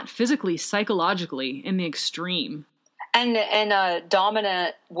 if not physically, psychologically, in the extreme. And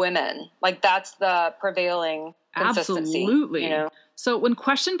dominant women, like that's the prevailing consistency. Absolutely. So when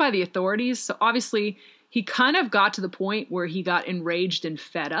questioned by the authorities, so obviously he kind of got to the point where he got enraged and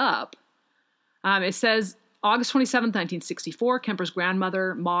fed up. It says August 27th, 1964, Kemper's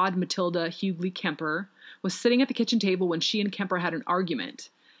grandmother, Maud Matilda Hughley Kemper, was sitting at the kitchen table when she and Kemper had an argument.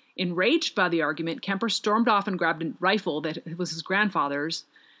 Enraged by the argument, Kemper stormed off and grabbed a rifle that was his grandfather's.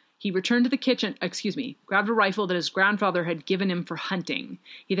 He returned to the kitchen, grabbed a rifle that his grandfather had given him for hunting.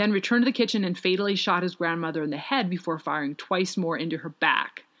 He then returned to the kitchen and fatally shot his grandmother in the head before firing twice more into her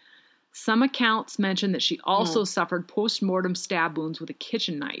back. Some accounts mention that she also suffered post-mortem stab wounds with a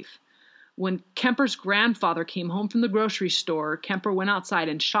kitchen knife. When Kemper's grandfather came home from the grocery store, Kemper went outside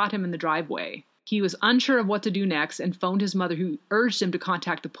and shot him in the driveway. He was unsure of what to do next and phoned his mother, who urged him to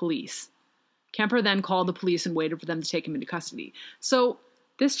contact the police. Kemper then called the police and waited for them to take him into custody. So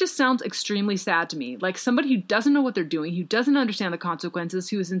this just sounds extremely sad to me. Like somebody who doesn't know what they're doing, who doesn't understand the consequences,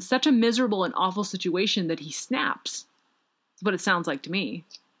 who is in such a miserable and awful situation that he snaps. That's what it sounds like to me.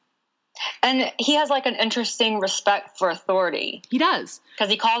 And he has like an interesting respect for authority. He does. Because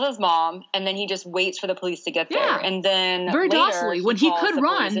he calls his mom and then he just waits for the police to get there. Yeah. And then very docilely, when he could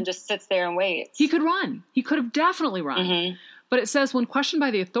run and just sits there and waits. He could run. He could have definitely run. Mm-hmm. But it says when questioned by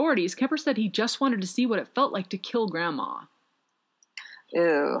the authorities, Kemper said he just wanted to see what it felt like to kill grandma.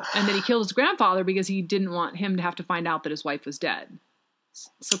 Ew. And then he killed his grandfather because he didn't want him to have to find out that his wife was dead.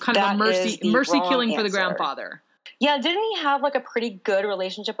 So kind of a mercy killing for the grandfather. Yeah, didn't he have like a pretty good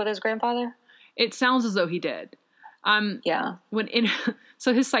relationship with his grandfather? It sounds as though he did. Yeah.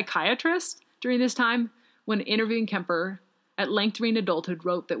 So his psychiatrist during this time, when interviewing Kemper at length during adulthood,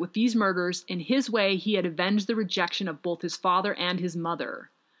 wrote that with these murders, in his way, he had avenged the rejection of both his father and his mother.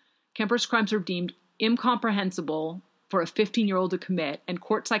 Kemper's crimes were deemed incomprehensible for a 15-year-old to commit, and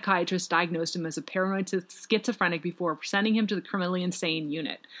court psychiatrists diagnosed him as a paranoid schizophrenic before sending him to the criminally insane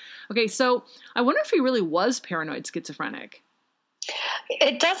unit. Okay, so I wonder if he really was paranoid schizophrenic.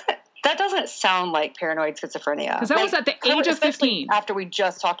 That doesn't sound like paranoid schizophrenia. Because that was at the age of 15. After we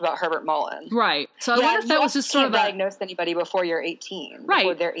just talked about Herbert Mullen. Right. So I wonder if that was just sort of diagnose anybody before you're 18. Right.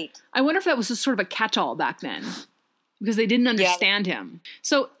 Before they're 18. I wonder if that was just sort of a catch-all back then. Because they didn't understand him.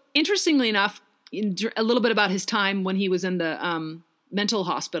 So interestingly enough, a little bit about his time when he was in the mental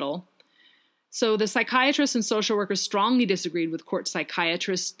hospital. So the psychiatrists and social workers strongly disagreed with court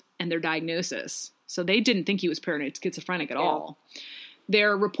psychiatrists and their diagnosis. So they didn't think he was paranoid schizophrenic at all.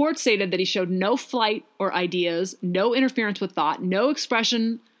 Their report stated that he showed no flight or ideas, no interference with thought, no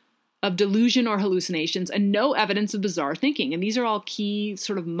expression of delusion or hallucinations, and no evidence of bizarre thinking. And these are all key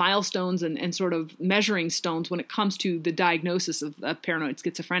sort of milestones and sort of measuring stones when it comes to the diagnosis of paranoid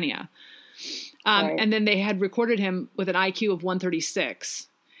schizophrenia. Right. And then they had recorded him with an IQ of 136.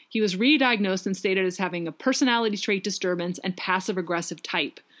 He was re-diagnosed and stated as having a personality trait disturbance and passive-aggressive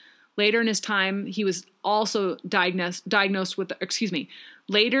type. Later in his time, he was also diagnosed with,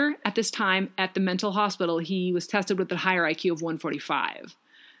 later at this time at the mental hospital, he was tested with a higher IQ of 145.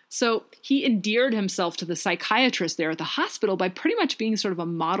 So he endeared himself to the psychiatrist there at the hospital by pretty much being sort of a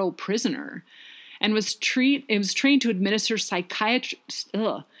model prisoner, and was trained to administer psychiatric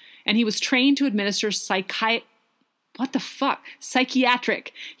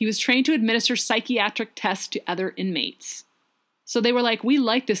tests to other inmates. So they were like, we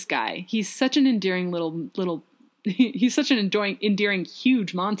like this guy. He's such an endearing he's such an endearing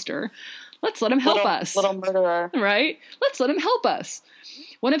huge monster. Let's let him help us. Little murderer. Right? Let's let him help us.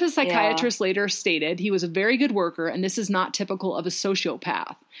 One of his psychiatrists later stated he was a very good worker, and this is not typical of a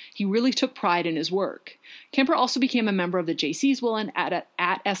sociopath. He really took pride in his work. Kemper also became a member of the J.C. Zwillen at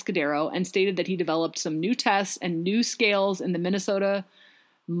Escudero and stated that he developed some new tests and new scales in the Minnesota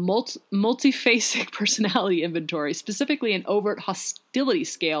multiphasic personality inventory, specifically an overt hostility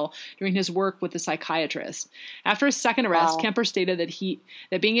scale, during his work with the psychiatrist. After his second arrest, Kemper stated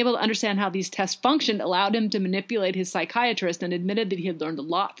that being able to understand how these tests functioned allowed him to manipulate his psychiatrist, and admitted that he had learned a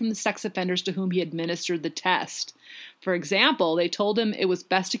lot from the sex offenders to whom he administered the test. For example, they told him it was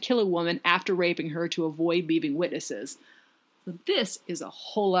best to kill a woman after raping her to avoid leaving witnesses. So this is a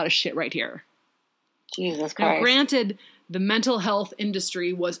whole lot of shit right here. Jesus Christ. Now, granted, the mental health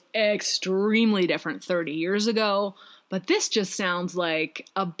industry was extremely different 30 years ago, but this just sounds like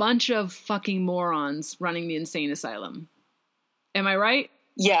a bunch of fucking morons running the insane asylum. Am I right?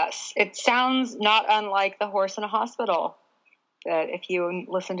 Yes. It sounds not unlike The Horse in a Hospital, that if you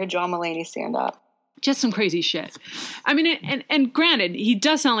listen to John Mulaney stand up. Just some crazy shit. I mean, and granted, he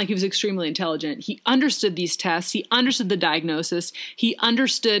does sound like he was extremely intelligent. He understood these tests. He understood the diagnosis. He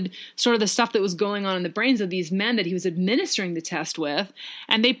understood sort of the stuff that was going on in the brains of these men that he was administering the test with.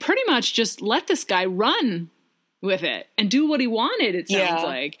 And they pretty much just let this guy run with it and do what he wanted, it sounds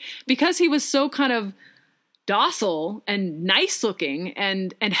like. Because he was so kind of docile and nice looking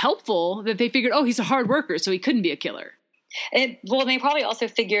and helpful that they figured, oh, he's a hard worker, so he couldn't be a killer. Well, they probably also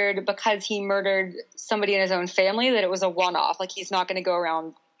figured because he murdered somebody in his own family that it was a one-off. Like, he's not going to go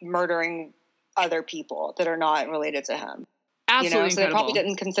around murdering other people that are not related to him. Absolutely So they probably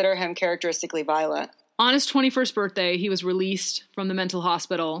didn't consider him characteristically violent. On his 21st birthday, he was released from the mental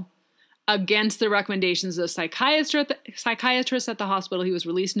hospital. Against the recommendations of psychiatrists at the hospital, he was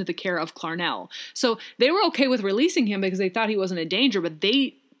released into the care of Clarnell. So they were okay with releasing him because they thought he wasn't a danger, but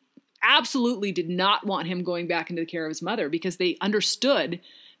they absolutely did not want him going back into the care of his mother because they understood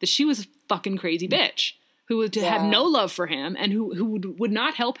that she was a fucking crazy bitch who had no love for him and who would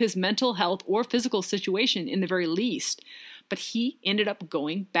not help his mental health or physical situation in the very least. But he ended up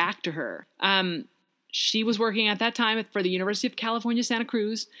going back to her. She was working at that time for the University of California, Santa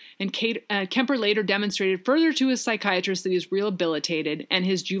Cruz, and Kemper later demonstrated further to his psychiatrist that he was rehabilitated and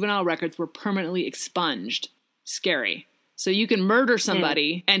his juvenile records were permanently expunged. Scary. So you can murder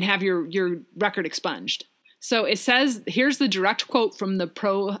somebody and have your record expunged. So it says, here's the direct quote from the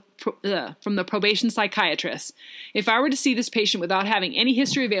probation psychiatrist. If I were to see this patient without having any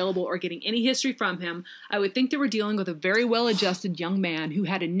history available or getting any history from him, I would think that we're dealing with a very well-adjusted young man who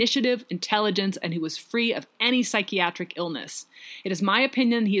had initiative, intelligence, and who was free of any psychiatric illness. It is my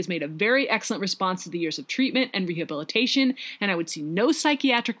opinion he has made a very excellent response to the years of treatment and rehabilitation, and I would see no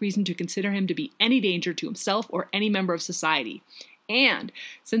psychiatric reason to consider him to be any danger to himself or any member of society. And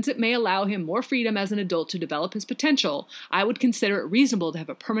since it may allow him more freedom as an adult to develop his potential, I would consider it reasonable to have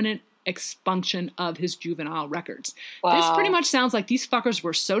a permanent expunction of his juvenile records. Wow. This pretty much sounds like these fuckers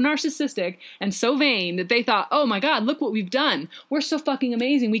were so narcissistic and so vain that they thought, oh my God, look what we've done. We're so fucking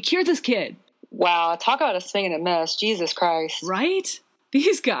amazing. We cured this kid. Wow. Talk about a swing and a miss. Jesus Christ. Right?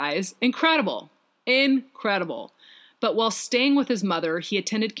 These guys, incredible. Incredible. But while staying with his mother, he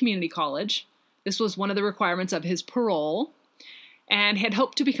attended community college. This was one of the requirements of his parole. And had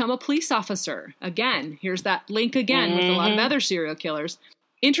hoped to become a police officer. Again, here's that link again with a lot of other serial killers.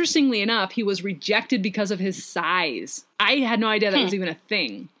 Interestingly enough, he was rejected because of his size. I had no idea that was even a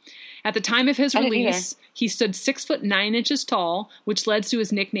thing. At the time of his release, he stood 6'9" tall, which led to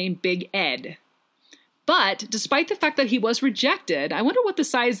his nickname Big Ed. But despite the fact that he was rejected, I wonder what the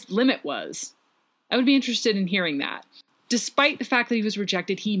size limit was. I would be interested in hearing that. Despite the fact that he was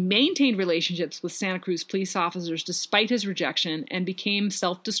rejected, he maintained relationships with Santa Cruz police officers despite his rejection and became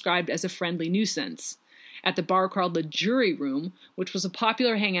self-described as a friendly nuisance at the bar called the Jury Room, which was a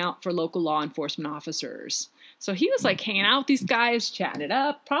popular hangout for local law enforcement officers. So he was like hanging out with these guys, chatting it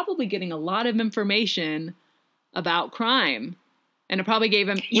up, probably getting a lot of information about crime. And it probably gave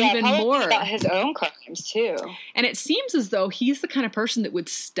him even more about his own crimes too. And it seems as though he's the kind of person that would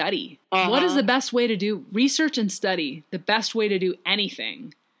study. What is the best way to do research and study? The best way to do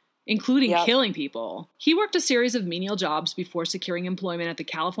anything, including killing people. He worked a series of menial jobs before securing employment at the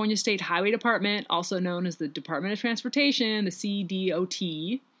California State Highway Department, also known as the Department of Transportation, the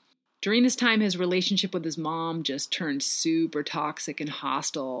CDOT. During this time, his relationship with his mom just turned super toxic and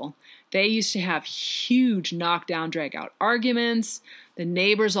hostile. They used to have huge knockdown, drag-out arguments. The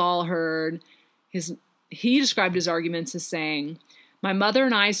neighbors all heard. He described his arguments as saying, "My mother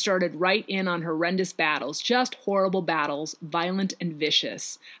and I started right in on horrendous battles, just horrible battles, violent and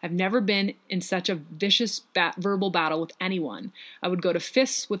vicious. I've never been in such a vicious verbal battle with anyone. I would go to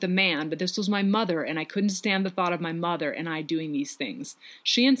fists with a man, but this was my mother, and I couldn't stand the thought of my mother and I doing these things.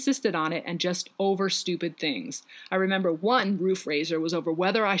 She insisted on it and just over stupid things. I remember one roof raiser was over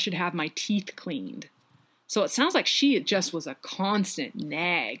whether I should have my teeth cleaned." So it sounds like she just was a constant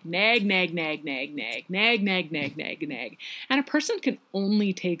nag. And a person can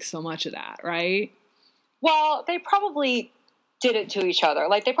only take so much of that, right? Well, they probably did it to each other.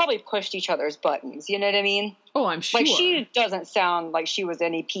 Like, they probably pushed each other's buttons. You know what I mean? Oh, I'm sure. Like, she doesn't sound like she was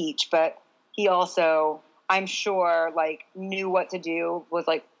any peach, but he also, I'm sure, like, knew what to do, was,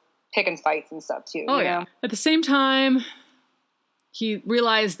 like, picking fights and stuff, too. Oh, you yeah. know? At the same time, he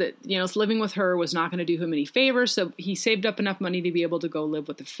realized that, living with her was not going to do him any favors, so he saved up enough money to be able to go live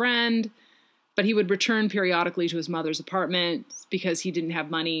with a friend. But he would return periodically to his mother's apartment because he didn't have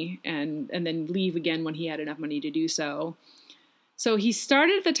money and then leave again when he had enough money to do so. So he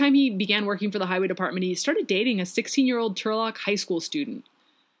started, at the time he began working for the highway department, he started dating a 16-year-old Turlock High School student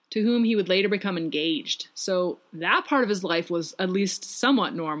to whom he would later become engaged. So that part of his life was at least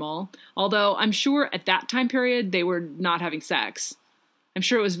somewhat normal, although I'm sure at that time period they were not having sex. I'm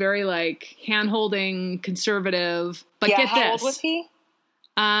sure it was very, like, hand-holding, conservative. But get this. How old was he?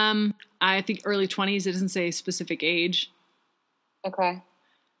 I think early 20s. It doesn't say a specific age. Okay.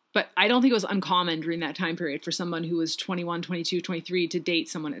 But I don't think it was uncommon during that time period for someone who was 21, 22, 23 to date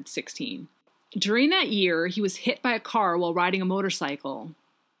someone at 16. During that year, he was hit by a car while riding a motorcycle.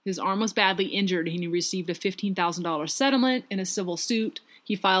 His arm was badly injured, and he received a $15,000 settlement in a civil suit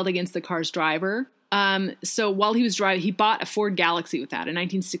he filed against the car's driver. So while he was driving, he bought a Ford Galaxy with that, a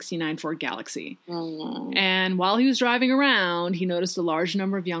 1969 Ford Galaxy. Mm. And while he was driving around, he noticed a large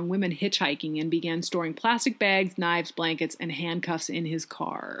number of young women hitchhiking and began storing plastic bags, knives, blankets, and handcuffs in his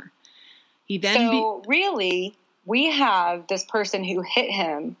car. He then really, we have this person who hit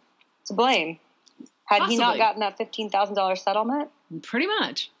him to blame. Had he not gotten that $15,000 settlement, pretty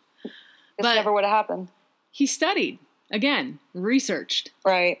much, this never would have happened. He studied, again, researched.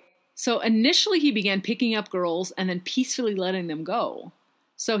 Right. So initially he began picking up girls and then peacefully letting them go.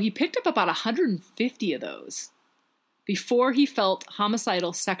 So he picked up about 150 of those before he felt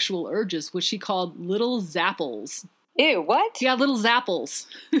homicidal sexual urges, which he called little zapples. Ew, what? Yeah, little zapples.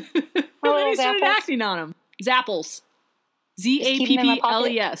 And then he started acting on them. Zapples.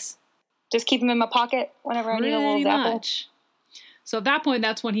 Zapples. Just keep them in my pocket whenever I need a little zapple. Much. So at that point,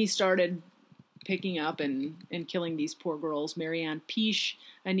 that's when he started picking up and killing these poor girls. Marianne Piche,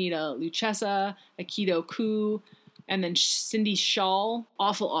 Anita Luchessa, Akito Koo, and then Cindy Shaw.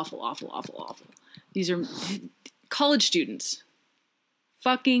 Awful. These are college students.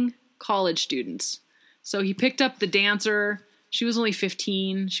 Fucking college students. So he picked up the dancer. She was only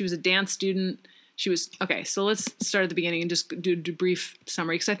 15. She was a dance student. Okay, so let's start at the beginning and just do a brief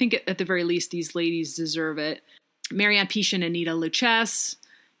summary, because I think at the very least these ladies deserve it. Marianne Piche and Anita Luchess.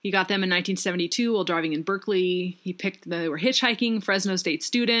 He got them in 1972 while driving in Berkeley. They were hitchhiking, Fresno State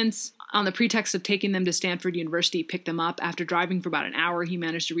students. On the pretext of taking them to Stanford University, he picked them up. After driving for about an hour, he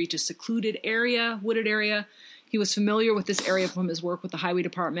managed to reach a secluded area, wooded area. He was familiar with this area from his work with the highway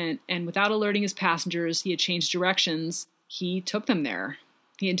department, and without alerting his passengers, he had changed directions. He took them there.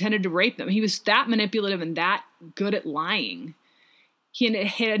 He intended to rape them. He was that manipulative and that good at lying. He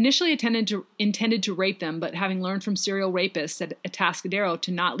had initially intended to rape them, but having learned from serial rapists at Atascadero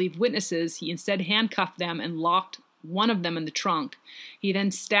to not leave witnesses, he instead handcuffed them and locked one of them in the trunk. He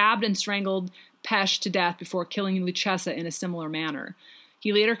then stabbed and strangled Peche to death before killing Luchessa in a similar manner.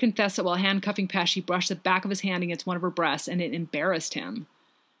 He later confessed that while handcuffing Peche, he brushed the back of his hand against one of her breasts, and it embarrassed him,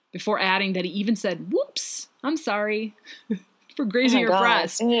 before adding that he even said, "Whoops, I'm sorry," for grazing her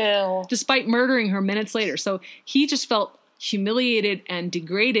breast, despite murdering her minutes later. So he just felt humiliated and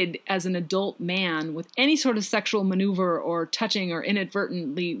degraded as an adult man with any sort of sexual maneuver or touching or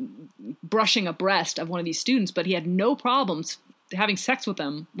inadvertently brushing a breast of one of these students, but he had no problems having sex with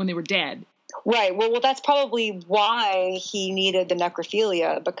them when they were dead. Right. Well, that's probably why he needed the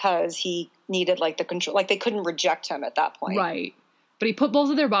necrophilia, because he needed the control. They couldn't reject him at that point. Right. But he put both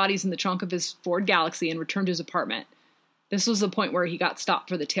of their bodies in the trunk of his Ford Galaxy and returned to his apartment. This was the point where he got stopped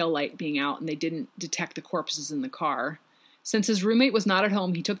for the taillight being out, and they didn't detect the corpses in the car. Since his roommate was not at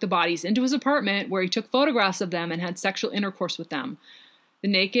home, he took the bodies into his apartment, where he took photographs of them and had sexual intercourse with them. The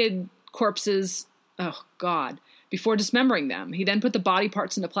naked corpses, before dismembering them. He then put the body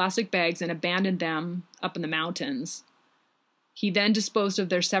parts into plastic bags and abandoned them up in the mountains. He then disposed of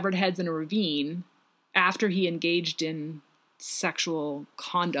their severed heads in a ravine after he engaged in sexual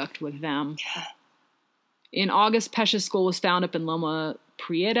conduct with them. In August, Peche's skull was found up in Loma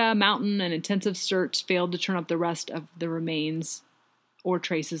Prieta mountain. An intensive search failed to turn up the rest of the remains or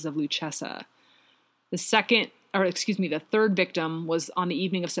traces of Luchessa. The third victim was on the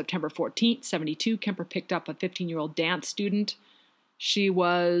evening of September 14th, 72. Kemper picked up a 15-year-old dance student. She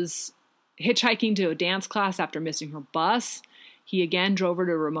was hitchhiking to a dance class after missing her bus. He again drove her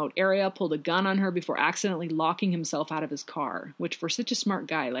to a remote area, pulled a gun on her before accidentally locking himself out of his car, which for such a smart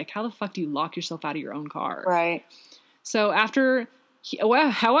guy, how the fuck do you lock yourself out of your own car? Right. So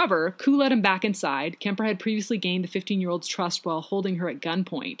however, Koo let him back inside. Kemper had previously gained the 15-year-old's trust while holding her at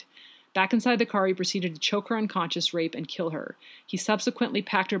gunpoint. Back inside the car, he proceeded to choke her unconscious, rape, and kill her. He subsequently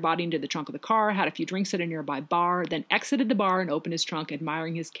packed her body into the trunk of the car, had a few drinks at a nearby bar, then exited the bar and opened his trunk,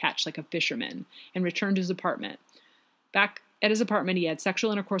 admiring his catch like a fisherman, and returned to his apartment. Back at his apartment, he had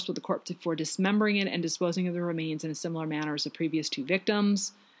sexual intercourse with the corpse before dismembering it and disposing of the remains in a similar manner as the previous two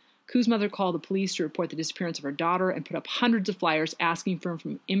victims. Koo's mother called the police to report the disappearance of her daughter and put up hundreds of flyers asking for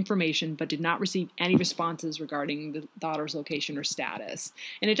information, but did not receive any responses regarding the daughter's location or status.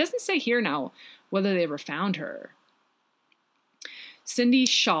 And it doesn't say here now whether they ever found her. Cindy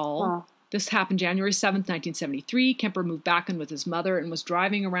Shaw. This happened January 7th, 1973. Kemper moved back in with his mother and was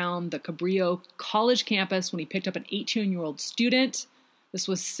driving around the Cabrillo College campus when he picked up an 18-year-old student. This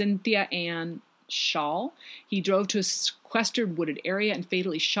was Cynthia Ann Shaw. He drove to a sequestered wooded area and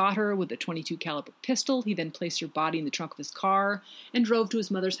fatally shot her with a .22 caliber pistol. He then placed her body in the trunk of his car and drove to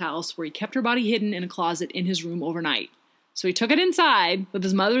his mother's house, where he kept her body hidden in a closet in his room overnight. So he took it inside with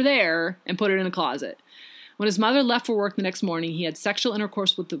his mother there and put it in a closet. When his mother left for work the next morning, he had sexual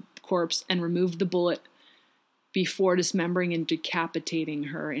intercourse with the corpse and removed the bullet before dismembering and decapitating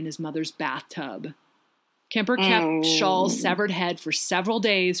her in his mother's bathtub. Kemper kept Schall's severed head for several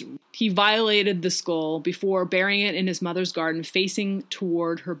days. He violated the skull before burying it in his mother's garden, facing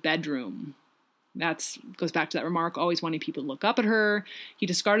toward her bedroom. That goes back to that remark, always wanting people to look up at her. He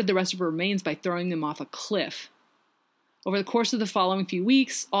discarded the rest of her remains by throwing them off a cliff. Over the course of the following few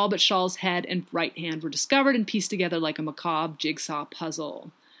weeks, all but Schall's head and right hand were discovered and pieced together like a macabre jigsaw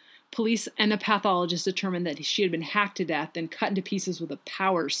puzzle. Police and a pathologist determined that she had been hacked to death and cut into pieces with a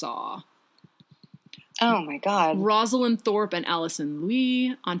power saw. Oh, my God. Rosalind Thorpe and Allison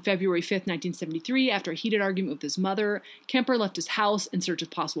Lee, on February 5th, 1973, after a heated argument with his mother, Kemper left his house in search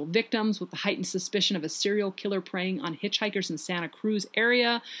of possible victims. With the heightened suspicion of a serial killer preying on hitchhikers in Santa Cruz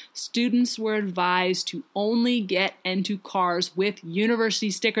area, students were advised to only get into cars with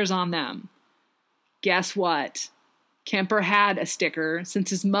university stickers on them. Guess what? Kemper had a sticker since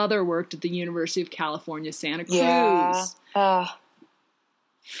his mother worked at the University of California, Santa Cruz. Yeah.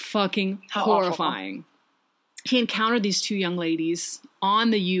 Fucking How horrifying. Awful. He encountered these two young ladies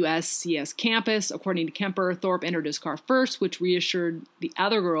on the USCS campus. According to Kemper, Thorpe entered his car first, which reassured the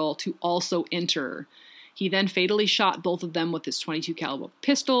other girl to also enter. He then fatally shot both of them with his .22 caliber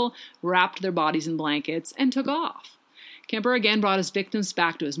pistol, wrapped their bodies in blankets, and took off. Kemper again brought his victims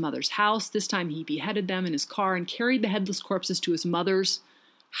back to his mother's house. This time he beheaded them in his car and carried the headless corpses to his mother's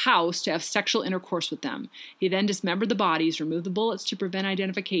house to have sexual intercourse with them. He then dismembered the bodies, removed the bullets to prevent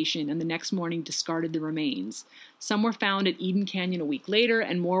identification, and the next morning discarded the remains. Some were found at Eden Canyon a week later,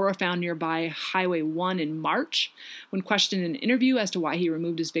 and more were found nearby Highway 1 in March. When questioned in an interview as to why he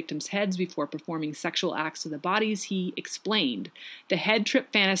removed his victims' heads before performing sexual acts to the bodies, he explained, "The head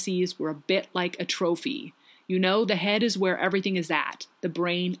trip fantasies were a bit like a trophy. You know, the head is where everything is at. The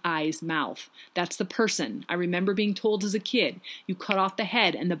brain, eyes, mouth. That's the person. I remember being told as a kid, you cut off the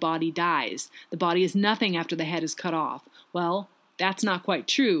head and the body dies. The body is nothing after the head is cut off. Well, that's not quite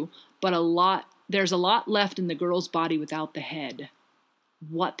true, but there's a lot left in the girl's body without the head."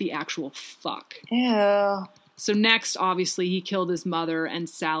 What the actual fuck? Yeah. So next, obviously, he killed his mother and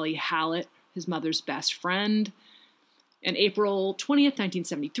Sally Hallett, his mother's best friend. On April 20th,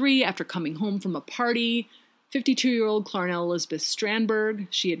 1973, after coming home from a party, 52-year-old Clarnell Elizabeth Strandberg,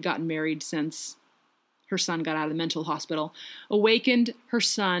 she had gotten married since her son got out of the mental hospital, awakened her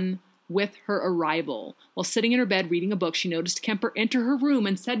son with her arrival. While sitting in her bed reading a book, she noticed Kemper enter her room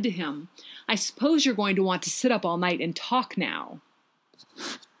and said to him, "I suppose you're going to want to sit up all night and talk now."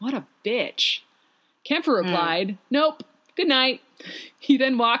 What a bitch. Kemper replied, "Nope, good night." He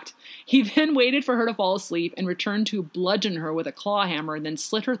then waited for her to fall asleep and returned to bludgeon her with a claw hammer and then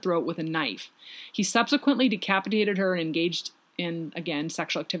slit her throat with a knife. He subsequently decapitated her and engaged in, again,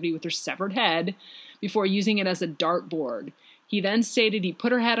 sexual activity with her severed head before using it as a dartboard. He then stated he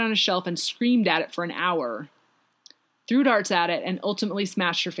put her head on a shelf and screamed at it for an hour, threw darts at it, and ultimately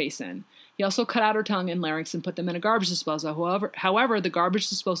smashed her face in. He also cut out her tongue and larynx and put them in a garbage disposal. However, the garbage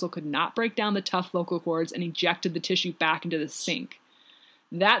disposal could not break down the tough vocal cords and ejected the tissue back into the sink.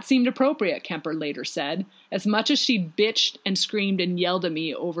 That seemed appropriate, Kemper later said, as much as she bitched and screamed and yelled at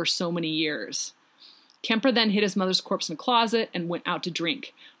me over so many years. Kemper then hid his mother's corpse in a closet and went out to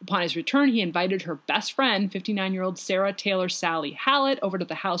drink. Upon his return, he invited her best friend, 59-year-old Sarah Taylor Sally Hallett, over to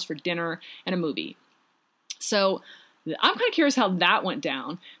the house for dinner and a movie. So I'm kind of curious how that went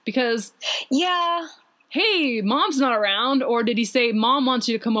down, because, yeah, hey, Mom's not around, or did he say, Mom wants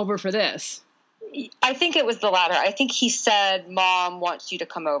you to come over for this? I think it was the latter. I think he said, Mom wants you to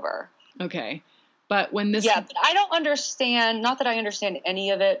come over. Okay. But when this... Yeah, but I don't understand, not that I understand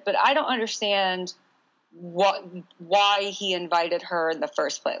any of it, but I don't understand why he invited her in the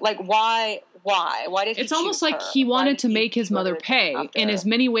first place. Like, why did he It's almost choose like her? he wanted to make his mother pay in as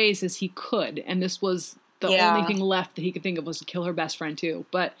many ways as he could, and this was the only thing left that he could think of was to kill her best friend too.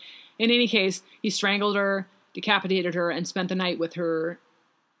 But in any case, he strangled her, decapitated her, and spent the night with her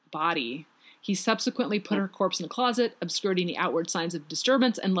body. He subsequently put her corpse in a closet, obscuring the outward signs of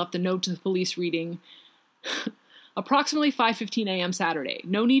disturbance, and left a note to the police reading, approximately 5:15 a.m. Saturday.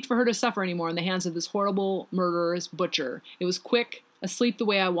 No need for her to suffer anymore in the hands of this horrible murderous butcher. It was quick, asleep the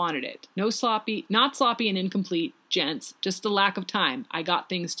way I wanted it. Not sloppy and incomplete, gents. Just a lack of time. I got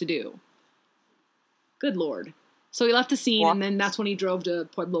things to do. Good Lord. So he left the scene, and then that's when he drove to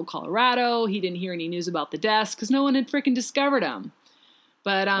Pueblo, Colorado. He didn't hear any news about the deaths because no one had freaking discovered him.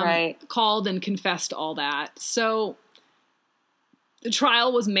 But called and confessed all that. So the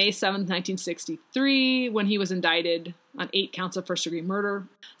trial was May 7th, 1963, when he was indicted on 8 counts of first-degree murder.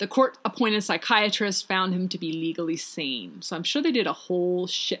 The court-appointed psychiatrist found him to be legally sane. So I'm sure they did a whole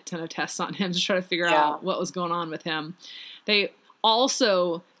shit ton of tests on him to try to figure out what was going on with him. They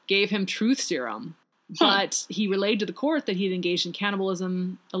also gave him truth serum, but he relayed to the court that he had engaged in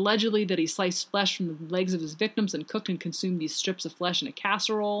cannibalism, allegedly that he sliced flesh from the legs of his victims and cooked and consumed these strips of flesh in a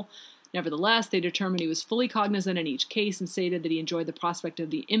casserole. Nevertheless, they determined he was fully cognizant in each case and stated that he enjoyed the prospect of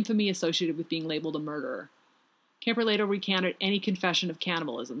the infamy associated with being labeled a murderer. Kemper later recanted any confession of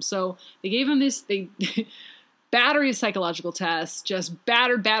cannibalism. So they gave him this, battery of psychological tests, just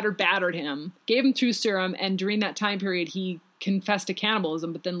battered him, gave him truth serum, and during that time period, he confessed to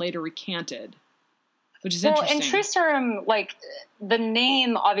cannibalism, but then later recanted, which is interesting. Well, and truth serum, like, the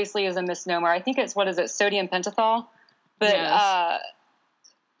name obviously is a misnomer. I think it's, sodium pentothal? But, yes.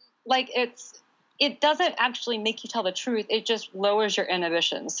 It doesn't actually make you tell the truth. It just lowers your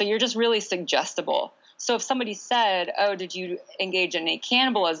inhibitions. So you're just really suggestible. So if somebody said, oh, did you engage in any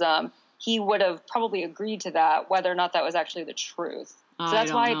cannibalism? He would have probably agreed to that, whether or not that was actually the truth. So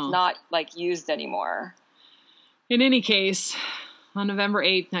that's why it's not, used anymore. In any case, on November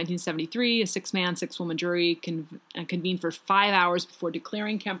 8th, 1973, a 6-man, 6-woman jury convened for 5 hours before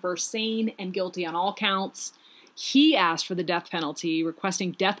declaring Kemper sane and guilty on all counts. He asked for the death penalty,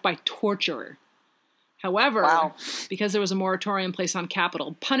 requesting death by torture. However, because there was a moratorium placed on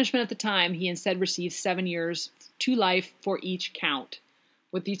capital punishment at the time, he instead received 7 years to life for each count,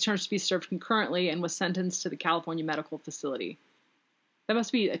 with these terms to be served concurrently, and was sentenced to the California Medical Facility. That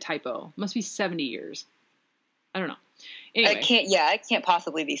must be a typo. It must be 70 years. I don't know. Anyway. It can't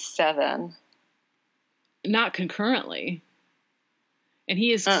possibly be 7. Not concurrently. And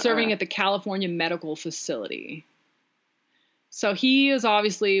he is serving at the California Medical Facility. So he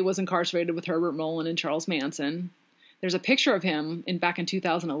was incarcerated with Herbert Mollen and Charles Manson. There's a picture of him back in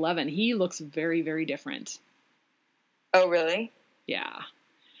 2011. He looks very, very different. Oh, really? Yeah.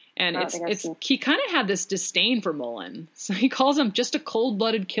 And he kind of had this disdain for Mollen. So he calls him just a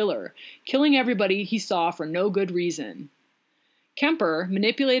cold-blooded killer, killing everybody he saw for no good reason. Kemper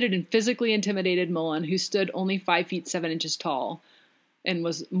manipulated and physically intimidated Mollen, who stood only 5 feet 7 inches tall and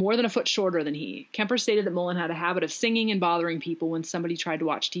was more than a foot shorter than he. Kemper stated that Mollen had a habit of singing and bothering people when somebody tried to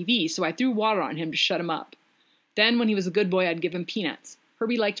watch TV, so I threw water on him to shut him up. Then, when he was a good boy, I'd give him peanuts.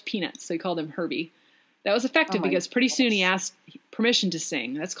 Herbie liked peanuts, so he called him Herbie. That was effective because pretty soon he asked permission to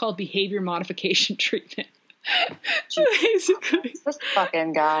sing. That's called behavior modification treatment. Basically. This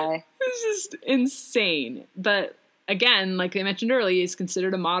fucking guy. It's just insane. But again, like I mentioned earlier, he's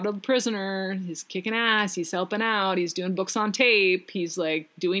considered a model prisoner. He's kicking ass. He's helping out. He's doing books on tape. He's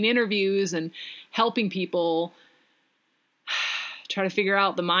doing interviews and helping people try to figure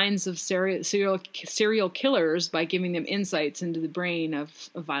out the minds of serial killers by giving them insights into the brain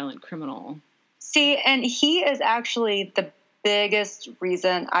of a violent criminal. See, and he is actually the biggest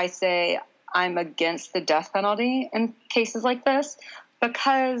reason I say I'm against the death penalty in cases like this,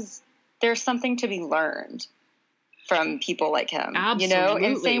 because there's something to be learned from people like him. Absolutely.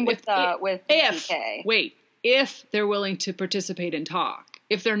 And same with PK. If they're willing to participate and talk.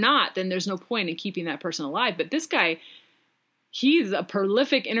 If they're not, then there's no point in keeping that person alive. But this guy, he's a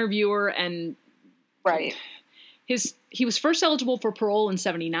prolific interviewer, and he was first eligible for parole in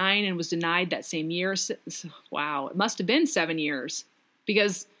 1979 and was denied that same year. Wow, it must have been 7 years,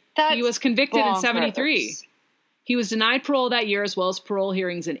 because he was convicted in 1973. He was denied parole that year, as well as parole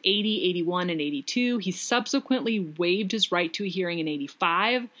hearings in 1980, 1981, and 1982. He subsequently waived his right to a hearing in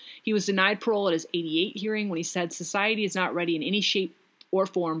 1985. He was denied parole at his 1988 hearing when he said, "Society is not ready in any shape or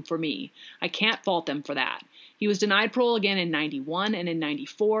form for me. I can't fault them for that." He was denied parole again in 1991 and in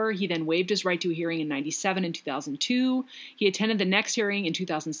 1994. He then waived his right to a hearing in 1997 and 2002. He attended the next hearing in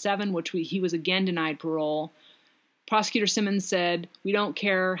 2007, he was again denied parole. Prosecutor Simmons said, "We don't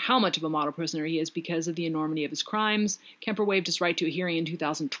care how much of a model prisoner he is because of the enormity of his crimes." Kemper waived his right to a hearing in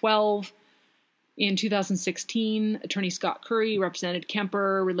 2012. In 2016, attorney Scott Curry represented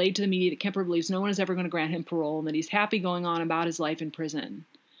Kemper, relayed to the media that Kemper believes no one is ever going to grant him parole and that he's happy going on about his life in prison.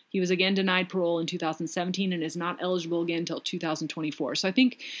 He was again denied parole in 2017 and is not eligible again until 2024. So I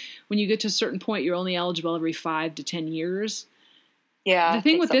think when you get to a certain point, you're only eligible every 5 to 10 years. Yeah. The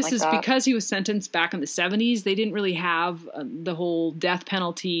thing with this is because he was sentenced back in the 70s, they didn't really have the whole death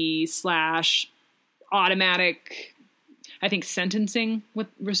penalty / automatic, I think, sentencing with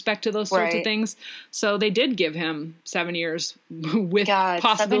respect to those sorts of things. So they did give him 7 years with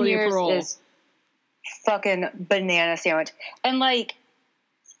possibility of parole. 7 years is fucking banana sandwich.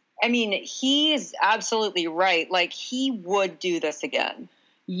 And he's absolutely right. He would do this again.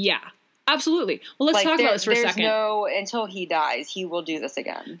 Yeah. Absolutely. Well, let's talk about this for a second. Until he dies, he will do this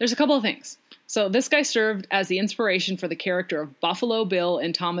again. There's a couple of things. So this guy served as the inspiration for the character of Buffalo Bill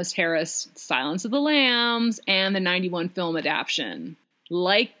in Thomas Harris' Silence of the Lambs and the 91 film adaptation.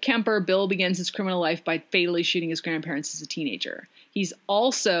 Like Kemper, Bill begins his criminal life by fatally shooting his grandparents as a teenager. He's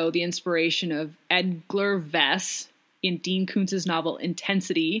also the inspiration of Edgar Vess in Dean Koontz's novel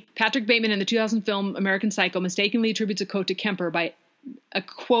Intensity. Patrick Bateman in the 2000 film American Psycho mistakenly attributes a quote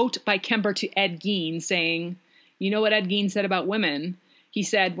by Kemper to Ed Gein, saying, "You know what Ed Gein said about women? He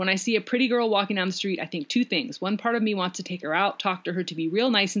said, when I see a pretty girl walking down the street, I think two things. One part of me wants to take her out, talk to her to be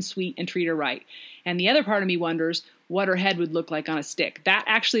real nice and sweet, and treat her right. And the other part of me wonders what her head would look like on a stick." That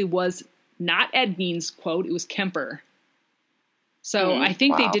actually was not Ed Gein's quote. It was Kemper. So I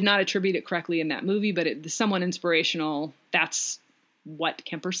think they did not attribute it correctly in that movie, but it's somewhat inspirational. That's what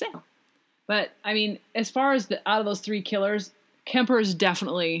Kemper said. But, I mean, as far as out of those three killers, Kemper is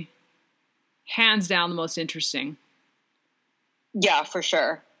definitely, hands down, the most interesting. Yeah, for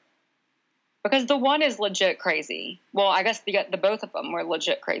sure. Because the one is legit crazy. Well, I guess the both of them were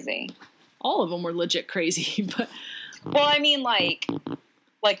legit crazy. All of them were legit crazy, but... Well, I mean, like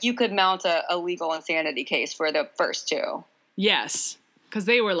you could mount a legal insanity case for the first two. Yes, because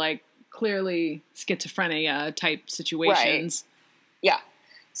they were, like, clearly schizophrenia type situations. Right. Yeah.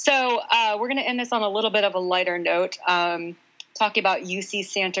 So we're going to end this on a little bit of a lighter note. Talking about UC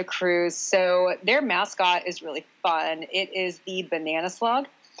Santa Cruz. So their mascot is really fun. It is the banana slug.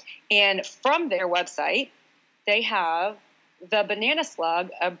 And from their website, they have the banana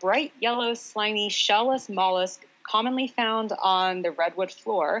slug, a bright yellow, slimy, shellless mollusk commonly found on the redwood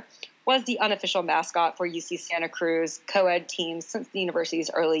floor, was the unofficial mascot for UC Santa Cruz co-ed teams since the university's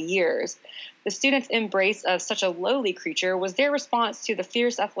early years. The students' embrace of such a lowly creature was their response to the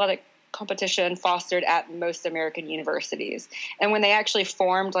fierce athletic competition fostered at most American universities. And when they actually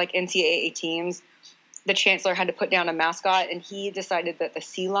formed like NCAA teams, the chancellor had to put down a mascot, and he decided that the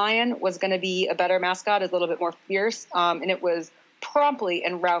sea lion was going to be a better mascot, a little bit more fierce, and it was promptly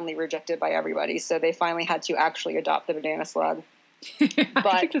and roundly rejected by everybody. So they finally had to actually adopt the banana slug. But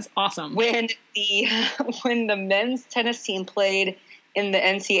I think that's awesome. When the men's tennis team played in the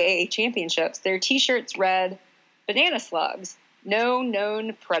NCAA championships, their T-shirts read "Banana slugs, no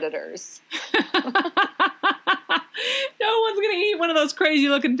known predators." No one's gonna eat one of those crazy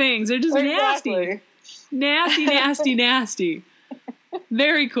looking things. They're just exactly. nasty.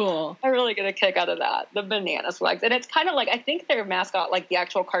 Very cool. I really get a kick out of that. The banana slugs, and it's kind of like, I think their mascot, like the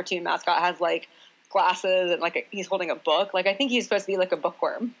actual cartoon mascot, has like glasses and like he's holding a book. Like I think he's supposed to be like a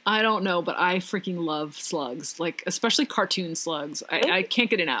bookworm. I don't know, but I freaking love slugs. Like especially cartoon slugs. I can't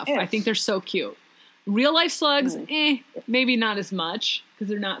get enough. Yeah. I think they're so cute. Real life slugs, maybe not as much because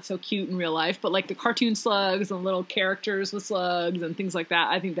they're not so cute in real life. But like the cartoon slugs and little characters with slugs and things like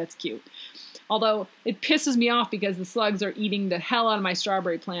that, I think that's cute. Although it pisses me off because the slugs are eating the hell out of my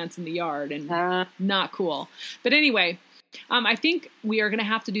strawberry plants in the yard and not cool. But anyway, I think we are going to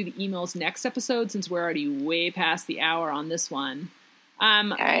have to do the emails next episode since we're already way past the hour on this one.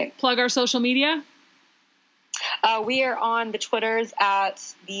 Okay. Plug our social media. We are on the Twitters at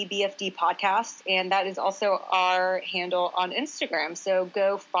the BFD Podcast, and that is also our handle on Instagram. So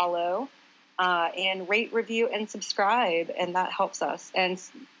go follow and rate, review, and subscribe, and that helps us. And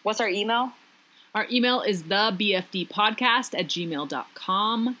what's our email? Our email is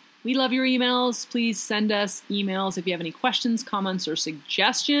thebfdpodcast@gmail.com. We love your emails. Please send us emails if you have any questions, comments, or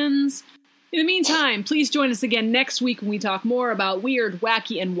suggestions. In the meantime, please join us again next week when we talk more about weird,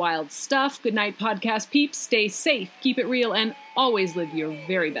 wacky, and wild stuff. Good night, podcast peeps. Stay safe, keep it real, and always live your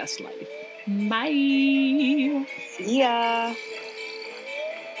very best life. Bye. See ya.